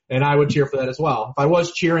ring. And I would cheer for that as well. If I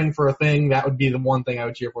was cheering for a thing, that would be the one thing I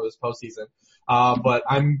would cheer for this postseason. But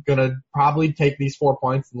I'm going to probably take these 4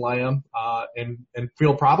 points and lay them, and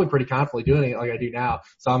feel probably pretty confidently doing it like I do now.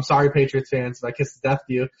 So I'm sorry, Patriots fans, if I kiss death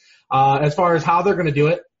to you. As far as how they're going to do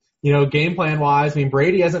it, game plan wise, I mean,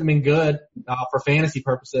 Brady hasn't been good, for fantasy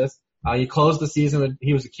purposes. He closed the season,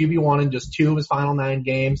 he was a QB1 in just 2 of his final 9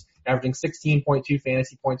 games, averaging 16.2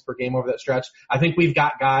 fantasy points per game over that stretch. I think we've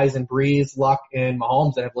got guys in Breeze, Luck, and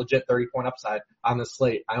Mahomes that have legit 30-point upside on this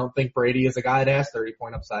slate. I don't think Brady is a guy that has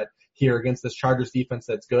 30-point upside here against this Chargers defense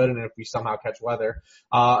that's good, and if we somehow catch weather.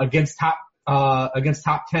 Against top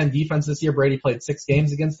 10 defense this year, Brady played 6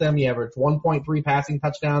 games against them. He averaged 1.3 passing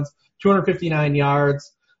touchdowns, 259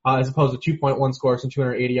 yards, as opposed to 2.1 scores and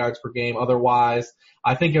 280 yards per game. Otherwise,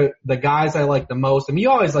 I think the guys I like the most, I mean, you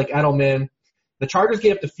always like Edelman. The Chargers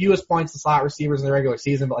gave up the fewest points to slot receivers in the regular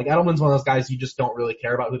season, but like Edelman's one of those guys you just don't really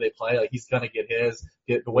care about who they play. Like he's going to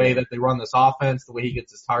get the way that they run this offense, the way he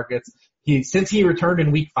gets his targets. Since he returned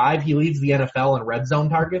in week 5, he leads the NFL in red zone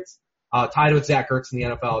targets, tied with Zach Ertz in the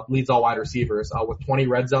NFL, leads all wide receivers, with 20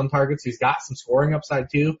 red zone targets. He's got some scoring upside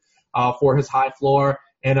too, for his high floor.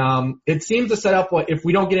 And, it seems to set up if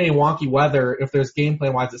we don't get any wonky weather, if there's game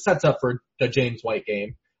plan wise, it sets up for the James White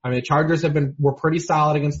game. I mean, the Chargers were pretty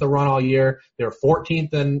solid against the run all year. They were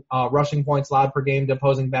 14th in, rushing points allowed per game to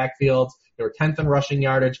opposing backfields. They were 10th in rushing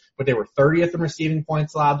yardage, but they were 30th in receiving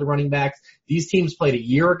points allowed to running backs. These teams played a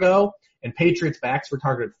year ago, and Patriots backs were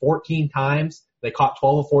targeted 14 times. They caught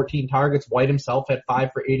 12 of 14 targets. White himself had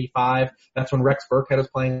 5 for 85. That's when Rex Burkhead was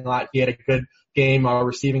playing a lot. He had a good game,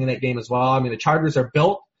 receiving in that game as well. I mean, the Chargers are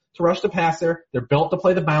built to rush the passer. They're built to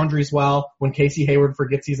play the boundaries well. When Casey Hayward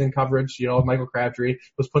forgets he's in coverage, Michael Crabtree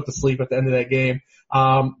was put to sleep at the end of that game.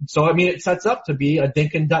 So, I mean, it sets up to be a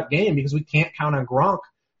dink and duck game because we can't count on Gronk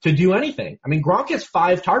to do anything. I mean, Gronk has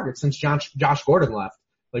 5 targets since Josh Gordon left.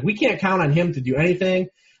 Like, we can't count on him to do anything.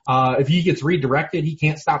 If he gets redirected, he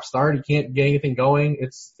can't stop start. He can't get anything going.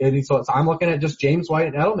 I'm looking at just James White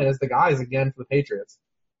and Edelman as the guys again for the Patriots.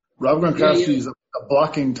 Rob Gronkowski is a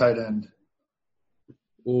blocking tight end.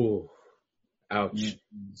 Ooh, ouch.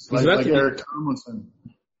 Like Eric Tomlinson.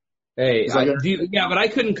 Hey, but I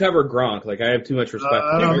couldn't cover Gronk. Like, I have too much respect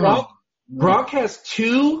for him. Gronk has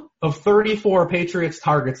 2 of 34 Patriots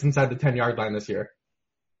targets inside the 10-yard line this year.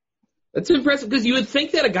 That's impressive because you would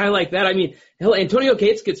think that a guy like that, I mean, hell, Antonio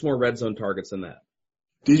Gates gets more red zone targets than that.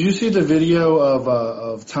 Did you see the video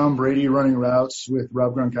of Tom Brady running routes with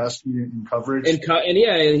Rob Gronkowski in coverage? And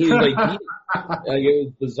he was like, it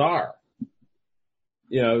was bizarre.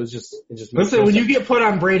 It was just. Listen, when you get put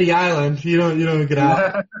on Brady Island, you don't get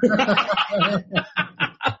out.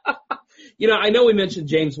 I know we mentioned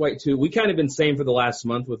James White too. We kind of been saying for the last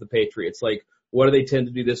month with the Patriots, like, what do they tend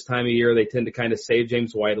to do this time of year? They tend to kind of save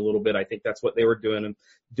James White a little bit. I think that's what they were doing.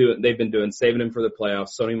 They've been doing, saving him for the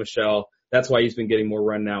playoffs. Sony Michel. That's why he's been getting more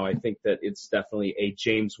run now. I think that it's definitely a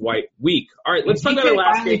James White week. All right, let's talk about our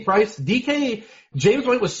last game. James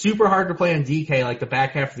White was super hard to play on DK like the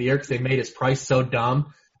back half of the year because they made his price so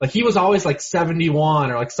dumb. Like, he was always like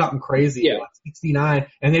 71 or like something crazy, like 69,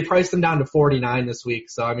 and they priced him down to 49 this week.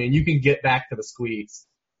 So, I mean, you can get back to the squeeze.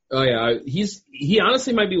 Oh yeah, he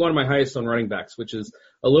honestly might be one of my highest on running backs, which is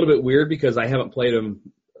a little bit weird because I haven't played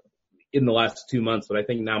him in the last 2 months, but I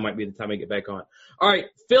think now might be the time I get back on. All right,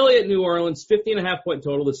 Philly at New Orleans, 50.5 point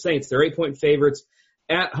total. The Saints, they're 8-point favorites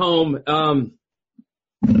at home.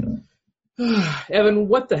 Evan,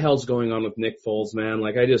 what the hell's going on with Nick Foles, man?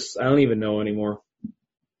 Like, I don't even know anymore.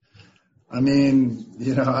 I mean,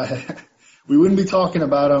 we wouldn't be talking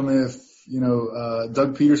about him if,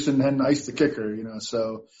 Doug Peterson hadn't iced the kicker,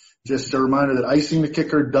 so just a reminder that icing the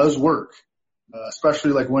kicker does work,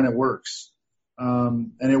 especially like when it works.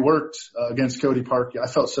 And it worked against Cody Parkey. I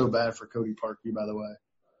felt so bad for Cody Parkey, by the way.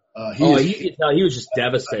 He was just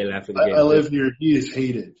devastated after the game. I live here. He is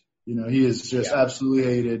hated. He is just absolutely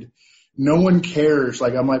hated. No one cares.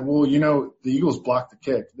 Like, I'm like, well, the Eagles blocked the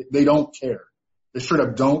kick. They don't care. They straight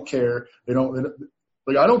up don't care. I don't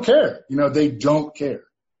care. They don't care.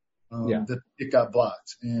 That it got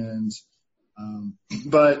blocked. And,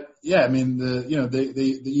 but yeah, I mean,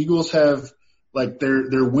 the Eagles have, like,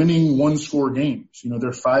 they're winning 1-score games.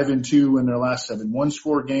 They're 5-2 in their last 7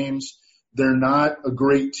 1-score games. They're not a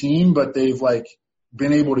great team, but they've like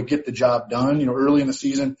been able to get the job done. Early in the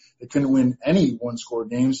season, they couldn't win any 1-score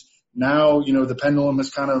games. Now, the pendulum has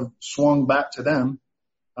kind of swung back to them.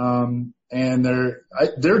 And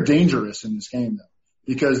they're dangerous in this game though,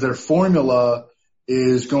 because their formula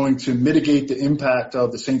is going to mitigate the impact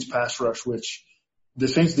of the Saints pass rush, which the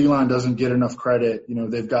Saints D-line doesn't get enough credit.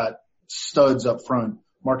 They've got studs up front: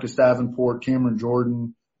 Marcus Davenport, Cameron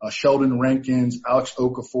Jordan, Sheldon Rankins, Alex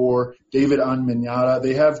Okafor, David Onyemata.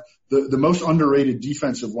 They have the most underrated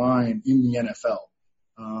defensive line in the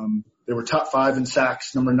NFL. They were top 5 in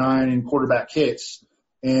sacks, number 9 in quarterback hits.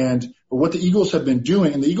 But what the Eagles have been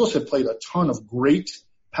doing, and the Eagles have played a ton of great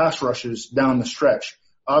pass rushes down the stretch.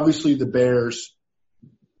 Obviously the Bears,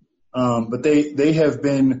 but they have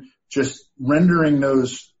been just rendering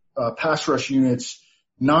those pass rush units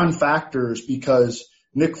non-factors because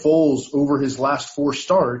Nick Foles, over his last 4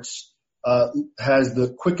 starts, has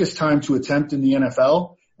the quickest time to attempt in the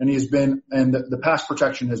NFL, and the pass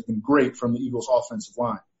protection has been great from the Eagles' offensive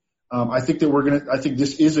line. I think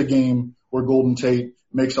this is a game where Golden Tate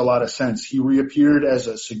makes a lot of sense. He reappeared as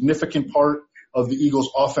a significant part of the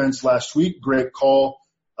Eagles' offense last week. Great call,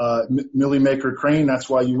 Millie Maker Crane. That's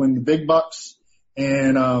why you win the big bucks.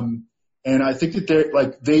 And I think that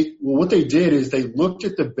what they did is they looked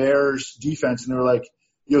at the Bears defense and they were like,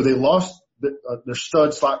 they lost their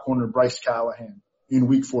stud slot corner Bryce Callahan in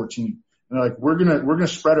week 14. And they're like, we're gonna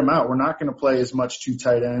spread them out. We're not gonna play as much 2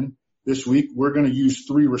 tight end this week. We're gonna use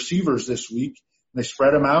 3 receivers this week. And they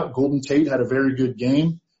spread them out. Golden Tate had a very good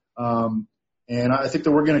game. And I think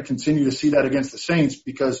that we're going to continue to see that against the Saints,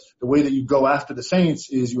 because the way that you go after the Saints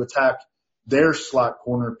is you attack their slot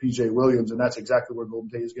corner, P.J. Williams, and that's exactly where Golden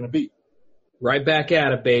Tate is going to be. Right back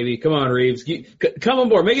at it, baby. Come on, Reeves. Come on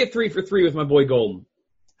board. Make it 3 for 3 with my boy Golden.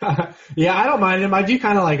 Yeah, I don't mind him. I do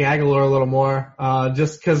kind of like Aguilar a little more,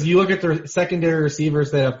 just because you look at their secondary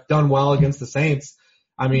receivers that have done well against the Saints.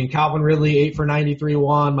 I mean, Calvin Ridley, 8 for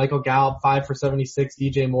 93-1, Michael Gallup, 5 for 76,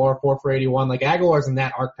 DJ Moore, 4 for 81. Like, Aguilar's in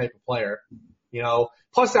that archetype of player, you know.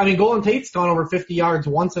 Plus, I mean, Golden Tate's gone over 50 yards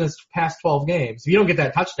once in his past 12 games. If you don't get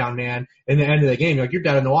that touchdown, man, in the end of the game, you're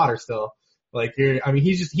dead in the water still. Like,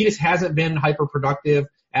 he just hasn't been hyper productive.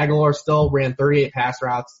 Aguilar still ran 38 pass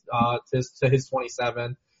routes, to his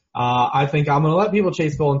 27. I think I'm going to let people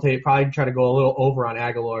chase Golden Tate, probably try to go a little over on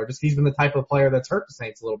Aguilar. Just he's been the type of player that's hurt the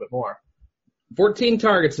Saints a little bit more. 14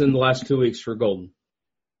 targets in the last 2 weeks for Golden.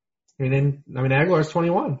 Aguilar's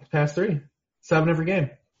 21, past 3, 7 every game.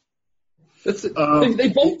 That's they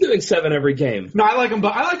both doing 7 every game. No, I like them,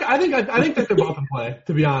 but I think that they're both in play,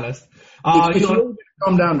 to be honest. It's really going to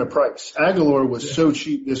come down to price. Aguilar was so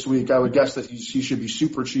cheap this week. I would guess that he should be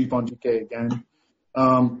super cheap on DK again.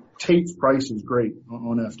 Tate's price is great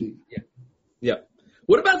on FD. Yeah.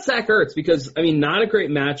 What about Zach Ertz? Because, I mean, not a great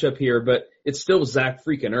matchup here, but it's still Zach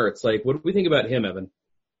freaking Ertz. Like, what do we think about him, Evan?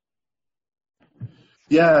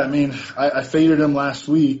 Yeah, I mean, I faded him last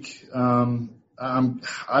week. I'm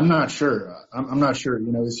not sure. I'm not sure.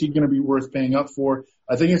 You know, is he going to be worth paying up for?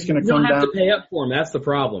 I think it's going to come down. You don't have to pay up for him. That's the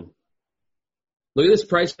problem. Look at this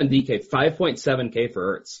price on DK, $5.7K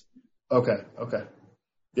for Ertz. Okay.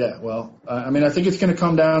 Yeah, well, I think it's going to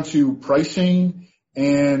come down to pricing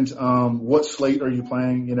and what slate are you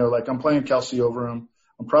playing? You know, like I'm playing Kelsey over him.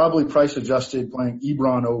 I'm probably price adjusted playing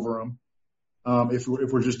Ebron over him if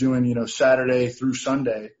we're just doing, you know, Saturday through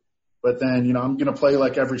Sunday. But then, you know, I'm going to play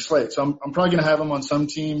like every slate. So I'm probably going to have him on some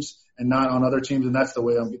teams and not on other teams, and that's the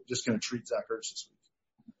way I'm just going to treat Zach Ertz this week.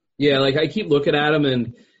 Yeah, like I keep looking at him,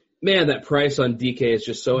 and, man, that price on DK is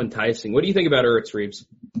just so enticing. What do you think about Ertz, Reeves?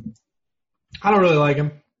 I don't really like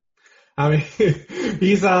him. I mean,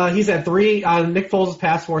 he's had 3, Nick Foles'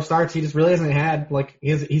 past 4 starts. He just really hasn't had, like,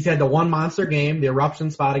 he's had the one monster game, the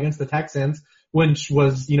eruption spot against the Texans, which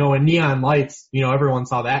was, you know, in neon lights, you know, everyone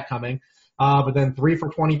saw that coming. But then 3 for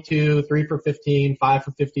 22, 3 for 15, 5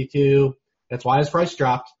 for 52. That's why his price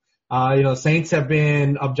dropped. You know, Saints have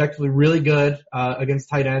been objectively really good, against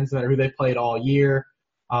tight ends, no matter who they played all year.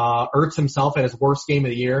 Ertz himself had his worst game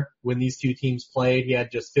of the year when these two teams played. He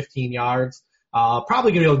had just 15 yards.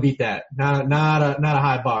 Probably gonna be able to beat that. Not a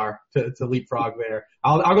high bar to leapfrog there.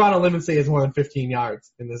 I'll go on a limb and say it's more than 15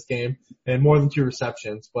 yards in this game and more than 2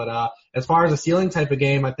 receptions. But, as far as a ceiling type of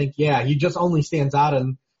game, I think, yeah, he just only stands out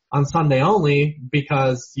on Sunday only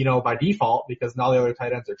because, you know, by default, because all the other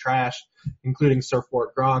tight ends are trash, including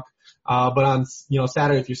Surfboard Gronk. But on, you know,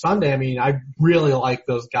 Saturday through Sunday, I mean, I really like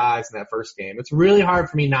those guys in that first game. It's really hard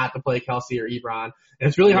for me not to play Kelsey or Ebron. And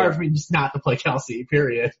it's really hard for me just not to play Kelsey,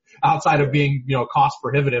 period, outside of being, you know, cost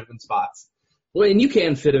prohibitive in spots. Well, and you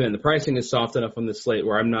can fit him in. The pricing is soft enough on the slate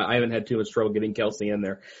where I haven't had too much trouble getting Kelsey in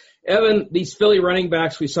there. Evan, these Philly running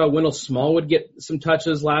backs, we saw Wendell Smallwood get some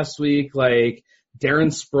touches last week, like Darren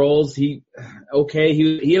Sproles. He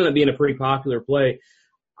ended up being a pretty popular play.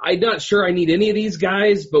 I'm not sure I need any of these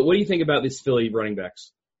guys, but what do you think about these Philly running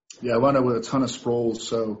backs? Yeah, I wound up with a ton of Sproles,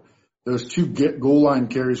 so those 2 goal line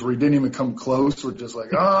carries where he didn't even come close were just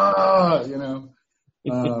like, you know.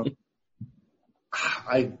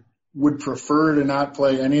 I would prefer to not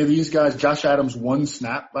play any of these guys. Josh Adams 1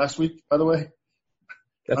 snap last week, by the way.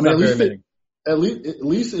 That's not very many. At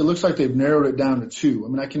least it looks like they've narrowed it down to 2. I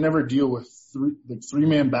mean, I can never deal with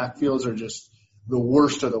 3-man backfields are just the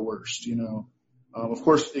worst of the worst, you know. Of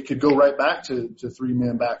course, it could go right back to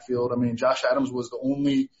 3-man backfield. I mean, Josh Adams was the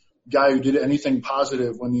only guy who did anything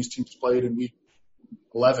positive when these teams played in week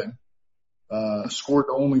 11. Scored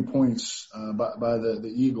the only points by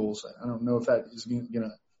the Eagles. I don't know if that is going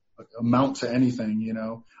to amount to anything, you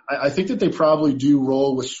know. I think that they probably do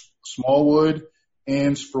roll with Smallwood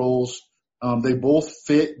and Sproles. They both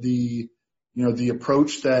fit the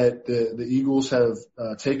approach that the Eagles have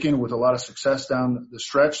taken with a lot of success down the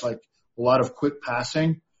stretch, like a lot of quick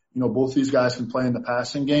passing. You know, both these guys can play in the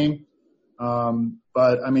passing game.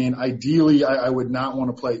 But I mean, ideally, I would not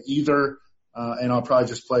want to play either. And I'll probably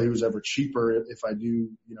just play who's ever cheaper if I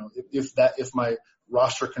do, if my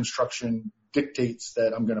roster construction dictates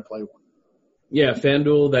that I'm going to play one. Yeah,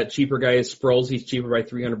 FanDuel, that cheaper guy is Sproles. He's cheaper by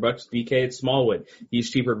 $300. DK, it's Smallwood. He's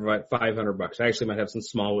cheaper by $500. I actually might have some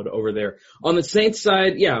Smallwood over there. On the Saints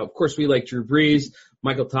side, yeah, of course we like Drew Brees,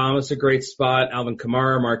 Michael Thomas, a great spot, Alvin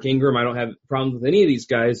Kamara, Mark Ingram. I don't have problems with any of these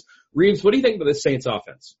guys. Reeves, what do you think about the Saints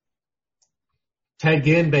offense? Ted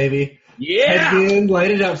Ginn, baby. Yeah! Ted Ginn,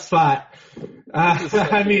 light it up spot.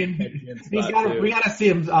 I mean, we gotta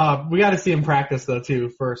see him practice though too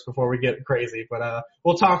first before we get crazy. But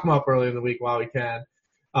we'll talk him up early in the week while we can.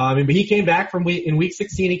 But he came back in week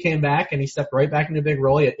 16. He came back and he stepped right back into a big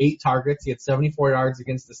role. He had 8 targets. He had 74 yards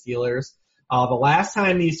against the Steelers. The last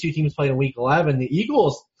time these two teams played in week 11, the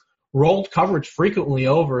Eagles rolled coverage frequently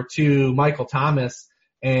over to Michael Thomas,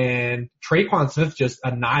 and Traquan Smith just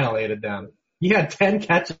annihilated them. He had 10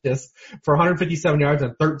 catches for 157 yards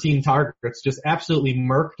and 13 targets, just absolutely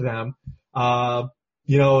murked them. Traquan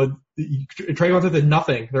Smith did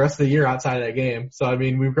nothing the rest of the year outside of that game. So, I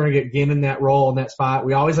mean, we were going to get Ginn in that role, in that spot.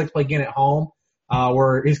 We always like to play Ginn at home,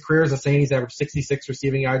 where his career as a Saint, he's averaged 66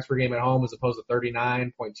 receiving yards per game at home as opposed to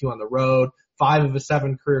 39.2 on the road. 5 of his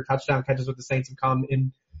 7 career touchdown catches with the Saints have come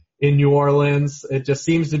in New Orleans. It just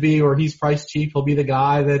seems to be where he's priced cheap. He'll be the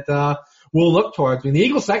guy that we'll look towards. I mean, the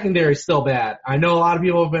Eagles secondary is still bad. I know a lot of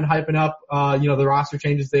people have been hyping up, the roster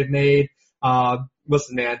changes they've made.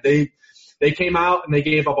 Listen, man, they came out and they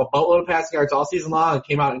gave up a boatload of passing yards all season long and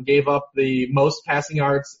came out and gave up the most passing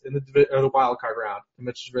yards in the wild card round to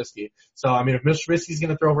Mitch Trubisky. So, I mean, if Mitch Trubisky's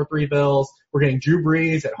going to throw over 3 bills, we're getting Drew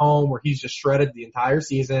Brees at home where he's just shredded the entire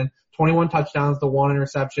season, 21 touchdowns to 1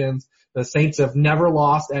 interceptions. The Saints have never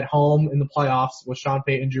lost at home in the playoffs with Sean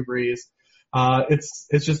Payton and Drew Brees.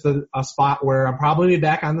 It's just a spot where I'm probably going to be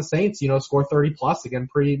back on the Saints, score 30 plus again,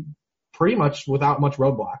 pretty much without much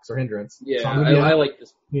roadblocks or hindrance. Yeah, so I like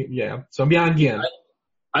this. Yeah, so I'm beyond Ginn.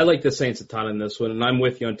 I like the Saints a ton in this one, and I'm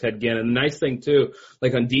with you on Ted Ginn. And the nice thing, too,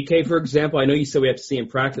 like on DK, for example, I know you said we have to see him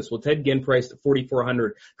practice. Well, Ted Ginn priced at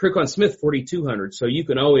 $4,400. Traquan Smith, $4,200. So you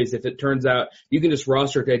can always, if it turns out, you can just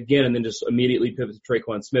roster Ted Ginn and then just immediately pivot to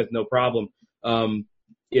Traquan Smith, no problem,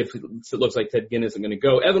 if it looks like Ted Ginn isn't going to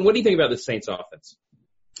go. Evan, what do you think about the Saints offense?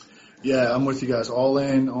 Yeah, I'm with you guys. All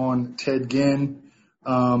in on Ted Ginn.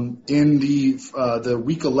 In the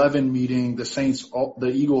week 11 meeting,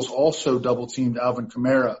 the Eagles also double teamed Alvin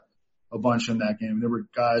Kamara a bunch in that game. There were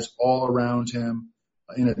guys all around him,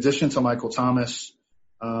 in addition to Michael Thomas.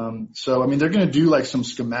 So, I mean, they're going to do like some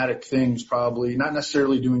schematic things probably, not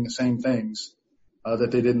necessarily doing the same things, that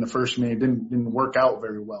they did in the first meeting. It didn't work out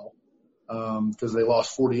very well, because they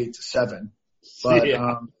lost 48-7. But,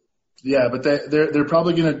 but they're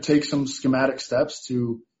probably going to take some schematic steps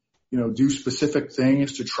to, do specific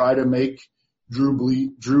things to try to make Drew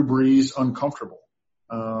Brees uncomfortable.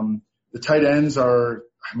 The tight ends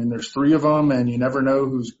there's 3 of them, and you never know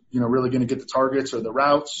who's, really going to get the targets or the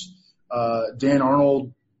routes. Dan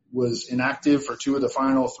Arnold was inactive for 2 of the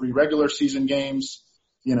final 3 regular season games.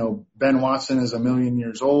 Ben Watson is 1,000,000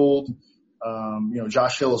 years old.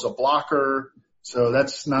 Josh Hill is a blocker, so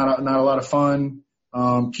that's not a lot of fun.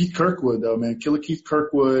 Keith Kirkwood, though, man, Killer Keith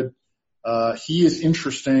Kirkwood. He is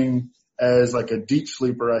interesting as like a deep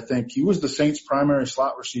sleeper, I think. He was the Saints' primary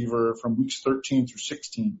slot receiver from weeks 13 through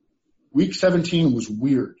 16. Week 17 was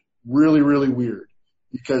weird, really, really weird,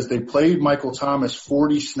 because they played Michael Thomas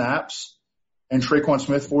 40 snaps and Traquan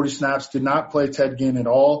Smith 40 snaps, did not play Ted Ginn at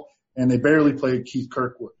all, and they barely played Keith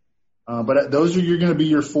Kirkwood. But those are going to be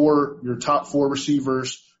your top 4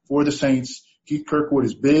 receivers for the Saints. Keith Kirkwood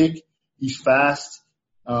is big. He's fast.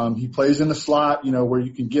 He plays in the slot, where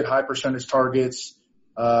you can get high percentage targets.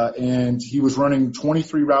 And he was running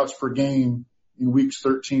 23 routes per game in weeks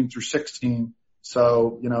 13 through 16.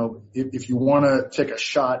 So, if you want to take a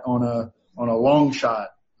shot on a long shot,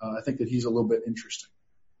 I think that he's a little bit interesting.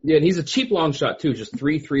 Yeah, and he's a cheap long shot too, just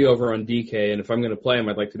 3-3 over on DK. And if I'm going to play him,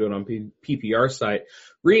 I'd like to do it on PPR site.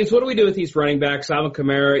 Reeves, what do we do with these running backs? Alvin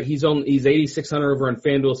Kamara, he's 8,600 over on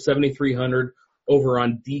FanDuel, 7,300 over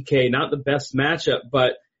on DK. Not the best matchup,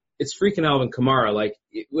 but it's freaking Alvin Kamara. Like,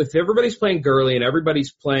 if everybody's playing Gurley and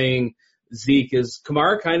everybody's playing Zeke, is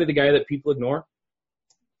Kamara kind of the guy that people ignore?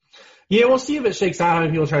 Yeah, we'll see if it shakes out. How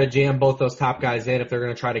many people try to jam both those top guys in if they're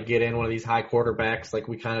going to try to get in one of these high quarterbacks like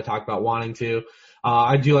we kind of talked about wanting to.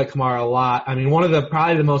 I do like Kamara a lot. I mean, one of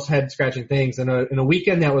probably the most head-scratching things in a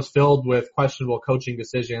weekend that was filled with questionable coaching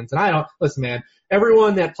decisions. And listen, man,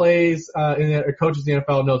 everyone that plays or coaches the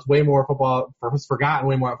NFL knows way more football, has forgotten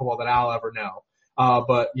way more football than I'll ever know.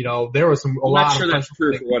 But there was I'm not sure that's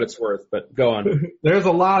true for what it's worth, but go on. There's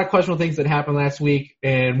a lot of questionable things that happened last week,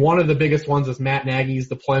 and one of the biggest ones is Matt Nagy's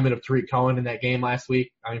deployment of Tariq Cohen in that game last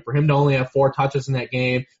week. I mean, for him to only have 4 touches in that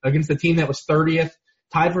game against the team that was 30th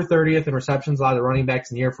tied for 30th in receptions, a lot of the running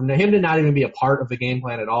backs in the year. For him to not even be a part of the game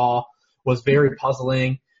plan at all was very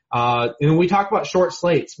puzzling. And when we talk about short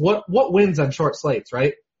slates, what wins on short slates,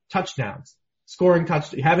 right? Touchdowns, scoring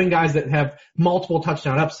having guys that have multiple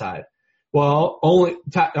touchdown upside. Well,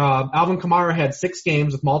 Alvin Kamara had 6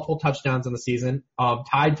 games with multiple touchdowns in the season,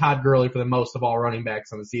 tied Todd Gurley for the most of all running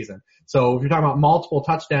backs on the season. So if you're talking about multiple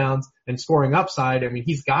touchdowns and scoring upside, I mean,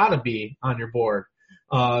 he's got to be on your board,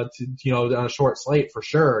 on a short slate for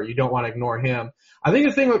sure. You don't want to ignore him. I think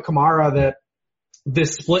the thing with Kamara that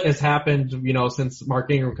this split has happened, since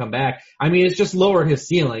Mark Ingram come back. I mean, it's just lowered his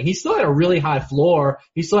ceiling. He still had a really high floor.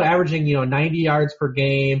 He's still averaging, 90 yards per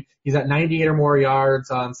game. He's at 98 or more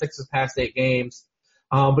yards on 6 of his past 8 games.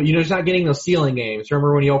 But he's not getting those ceiling games.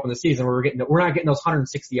 Remember when he opened the season, we're not getting those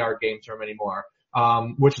 160-yard games from him anymore.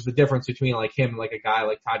 Which is the difference between like him and like a guy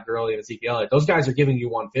like Todd Gurley and Ezekiel Elliott. Those guys are giving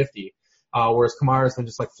you 150. Whereas Kamara's been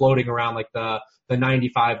just like floating around like the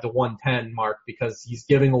 95 to 110 mark because he's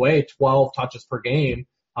giving away 12 touches per game,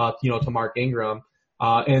 to Mark Ingram.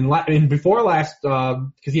 And before last, cause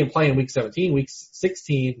he didn't play in week 17, week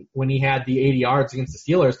 16, when he had the 80 yards against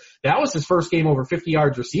the Steelers, that was his first game over 50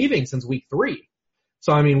 yards receiving since week 3.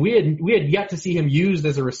 So, I mean, we had yet to see him used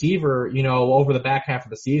as a receiver, over the back half of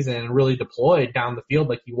the season and really deployed down the field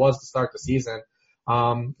like he was to start the season.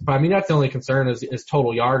 But I mean, that's the only concern is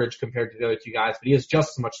total yardage compared to the other 2 guys, but he has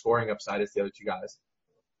just as much scoring upside as the other 2 guys.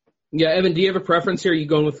 Yeah, Evan, do you have a preference here? Are you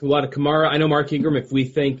going with a lot of Kamara? I know Mark Ingram, if we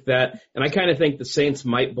think that, and I kind of think the Saints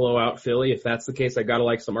might blow out Philly. If that's the case, I got to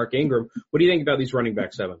like some Mark Ingram. What do you think about these running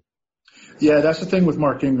backs, Evan? Yeah, that's the thing with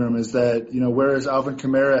Mark Ingram is that, whereas Alvin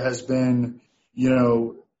Kamara has been,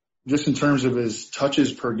 just in terms of his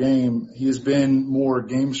touches per game, he has been more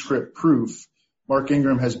game script proof. Mark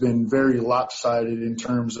Ingram has been very lopsided in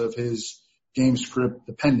terms of his game script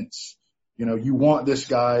dependence. You want this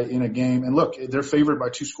guy in a game, and look, they're favored by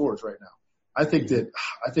 2 scores right now. I think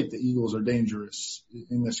the Eagles are dangerous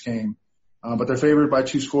in this game, but they're favored by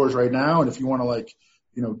 2 scores right now. And if you want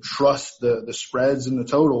to trust the spreads and the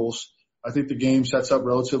totals, I think the game sets up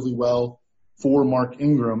relatively well for Mark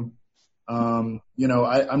Ingram. I'm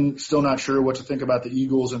still not sure what to think about the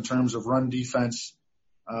Eagles in terms of run defense.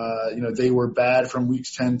 They were bad from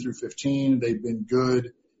weeks 10 through 15. They've been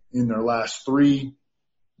good in their last 3.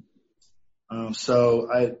 So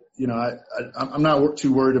I'm not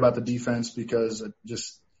too worried about the defense because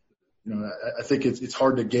I think it's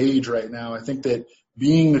hard to gauge right now. I think that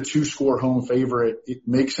being the 2-score home favorite, it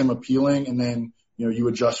makes him appealing. And then, you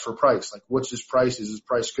adjust for price. Like, what's his price? Is his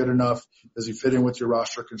price good enough? Does he fit in with your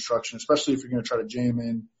roster construction? Especially if you're going to try to jam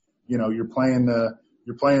in, you're playing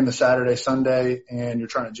the Saturday, Sunday, and you're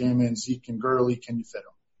trying to jam in Zeke and Gurley. Can you fit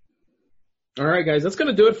them? All right, guys, that's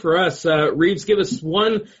going to do it for us. Reeves, give us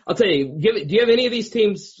one. I'll tell you, do you have any of these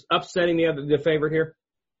teams upsetting the favorite here?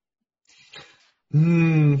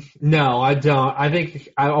 No, I don't. I think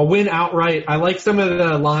I'll win outright. I like some of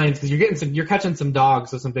the lines because you're catching some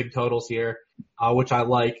dogs with some big totals here, which I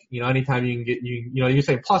like. Anytime you can get, you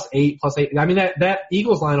say +8. I mean, that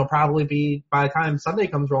Eagles line will probably be, by the time Sunday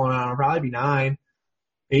comes rolling around, it'll probably be 9,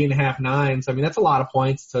 8.5, 9. So, I mean, that's a lot of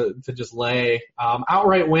points to just lay.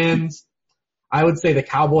 Outright wins, I would say the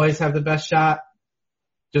Cowboys have the best shot,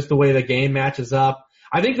 just the way the game matches up.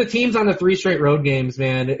 I think the teams on the 3 straight road games,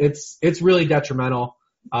 man, it's really detrimental,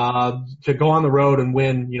 to go on the road and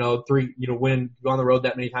win, go on the road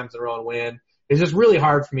that many times in a row and win. It's just really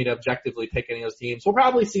hard for me to objectively pick any of those teams. We'll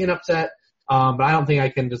probably see an upset, but I don't think I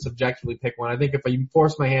can just objectively pick one. I think if I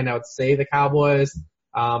force my hand, I would say the Cowboys,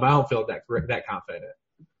 but I don't feel that confident.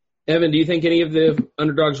 Evan, do you think any of the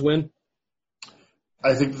underdogs win?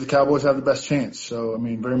 I think that the Cowboys have the best chance. So, I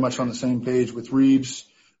mean, very much on the same page with Reeves.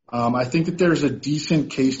 I think that there's a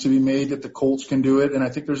decent case to be made that the Colts can do it, and I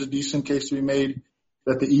think there's a decent case to be made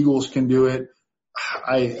that the Eagles can do it.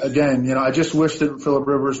 I just wish that Phillip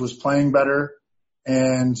Rivers was playing better,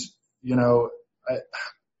 and,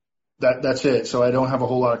 that's it. So I don't have a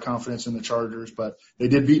whole lot of confidence in the Chargers, but they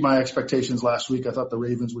did beat my expectations last week. I thought the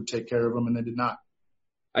Ravens would take care of them, and they did not.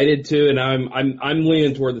 I did too, and I'm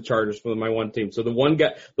leaning toward the Chargers for my one team. So the one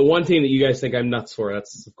team that you guys think I'm nuts for,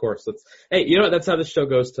 that's hey, you know what? That's how this show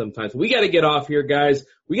goes sometimes. We got to get off here, guys.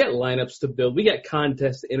 We got lineups to build. We got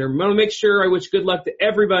contests to enter. I'm gonna make sure I wish good luck to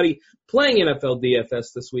everybody playing NFL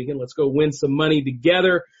DFS this weekend. Let's go win some money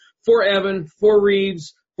together. For Evan, for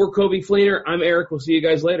Reeves, for Kobe Fleener, I'm Eric. We'll see you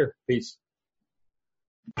guys later. Peace.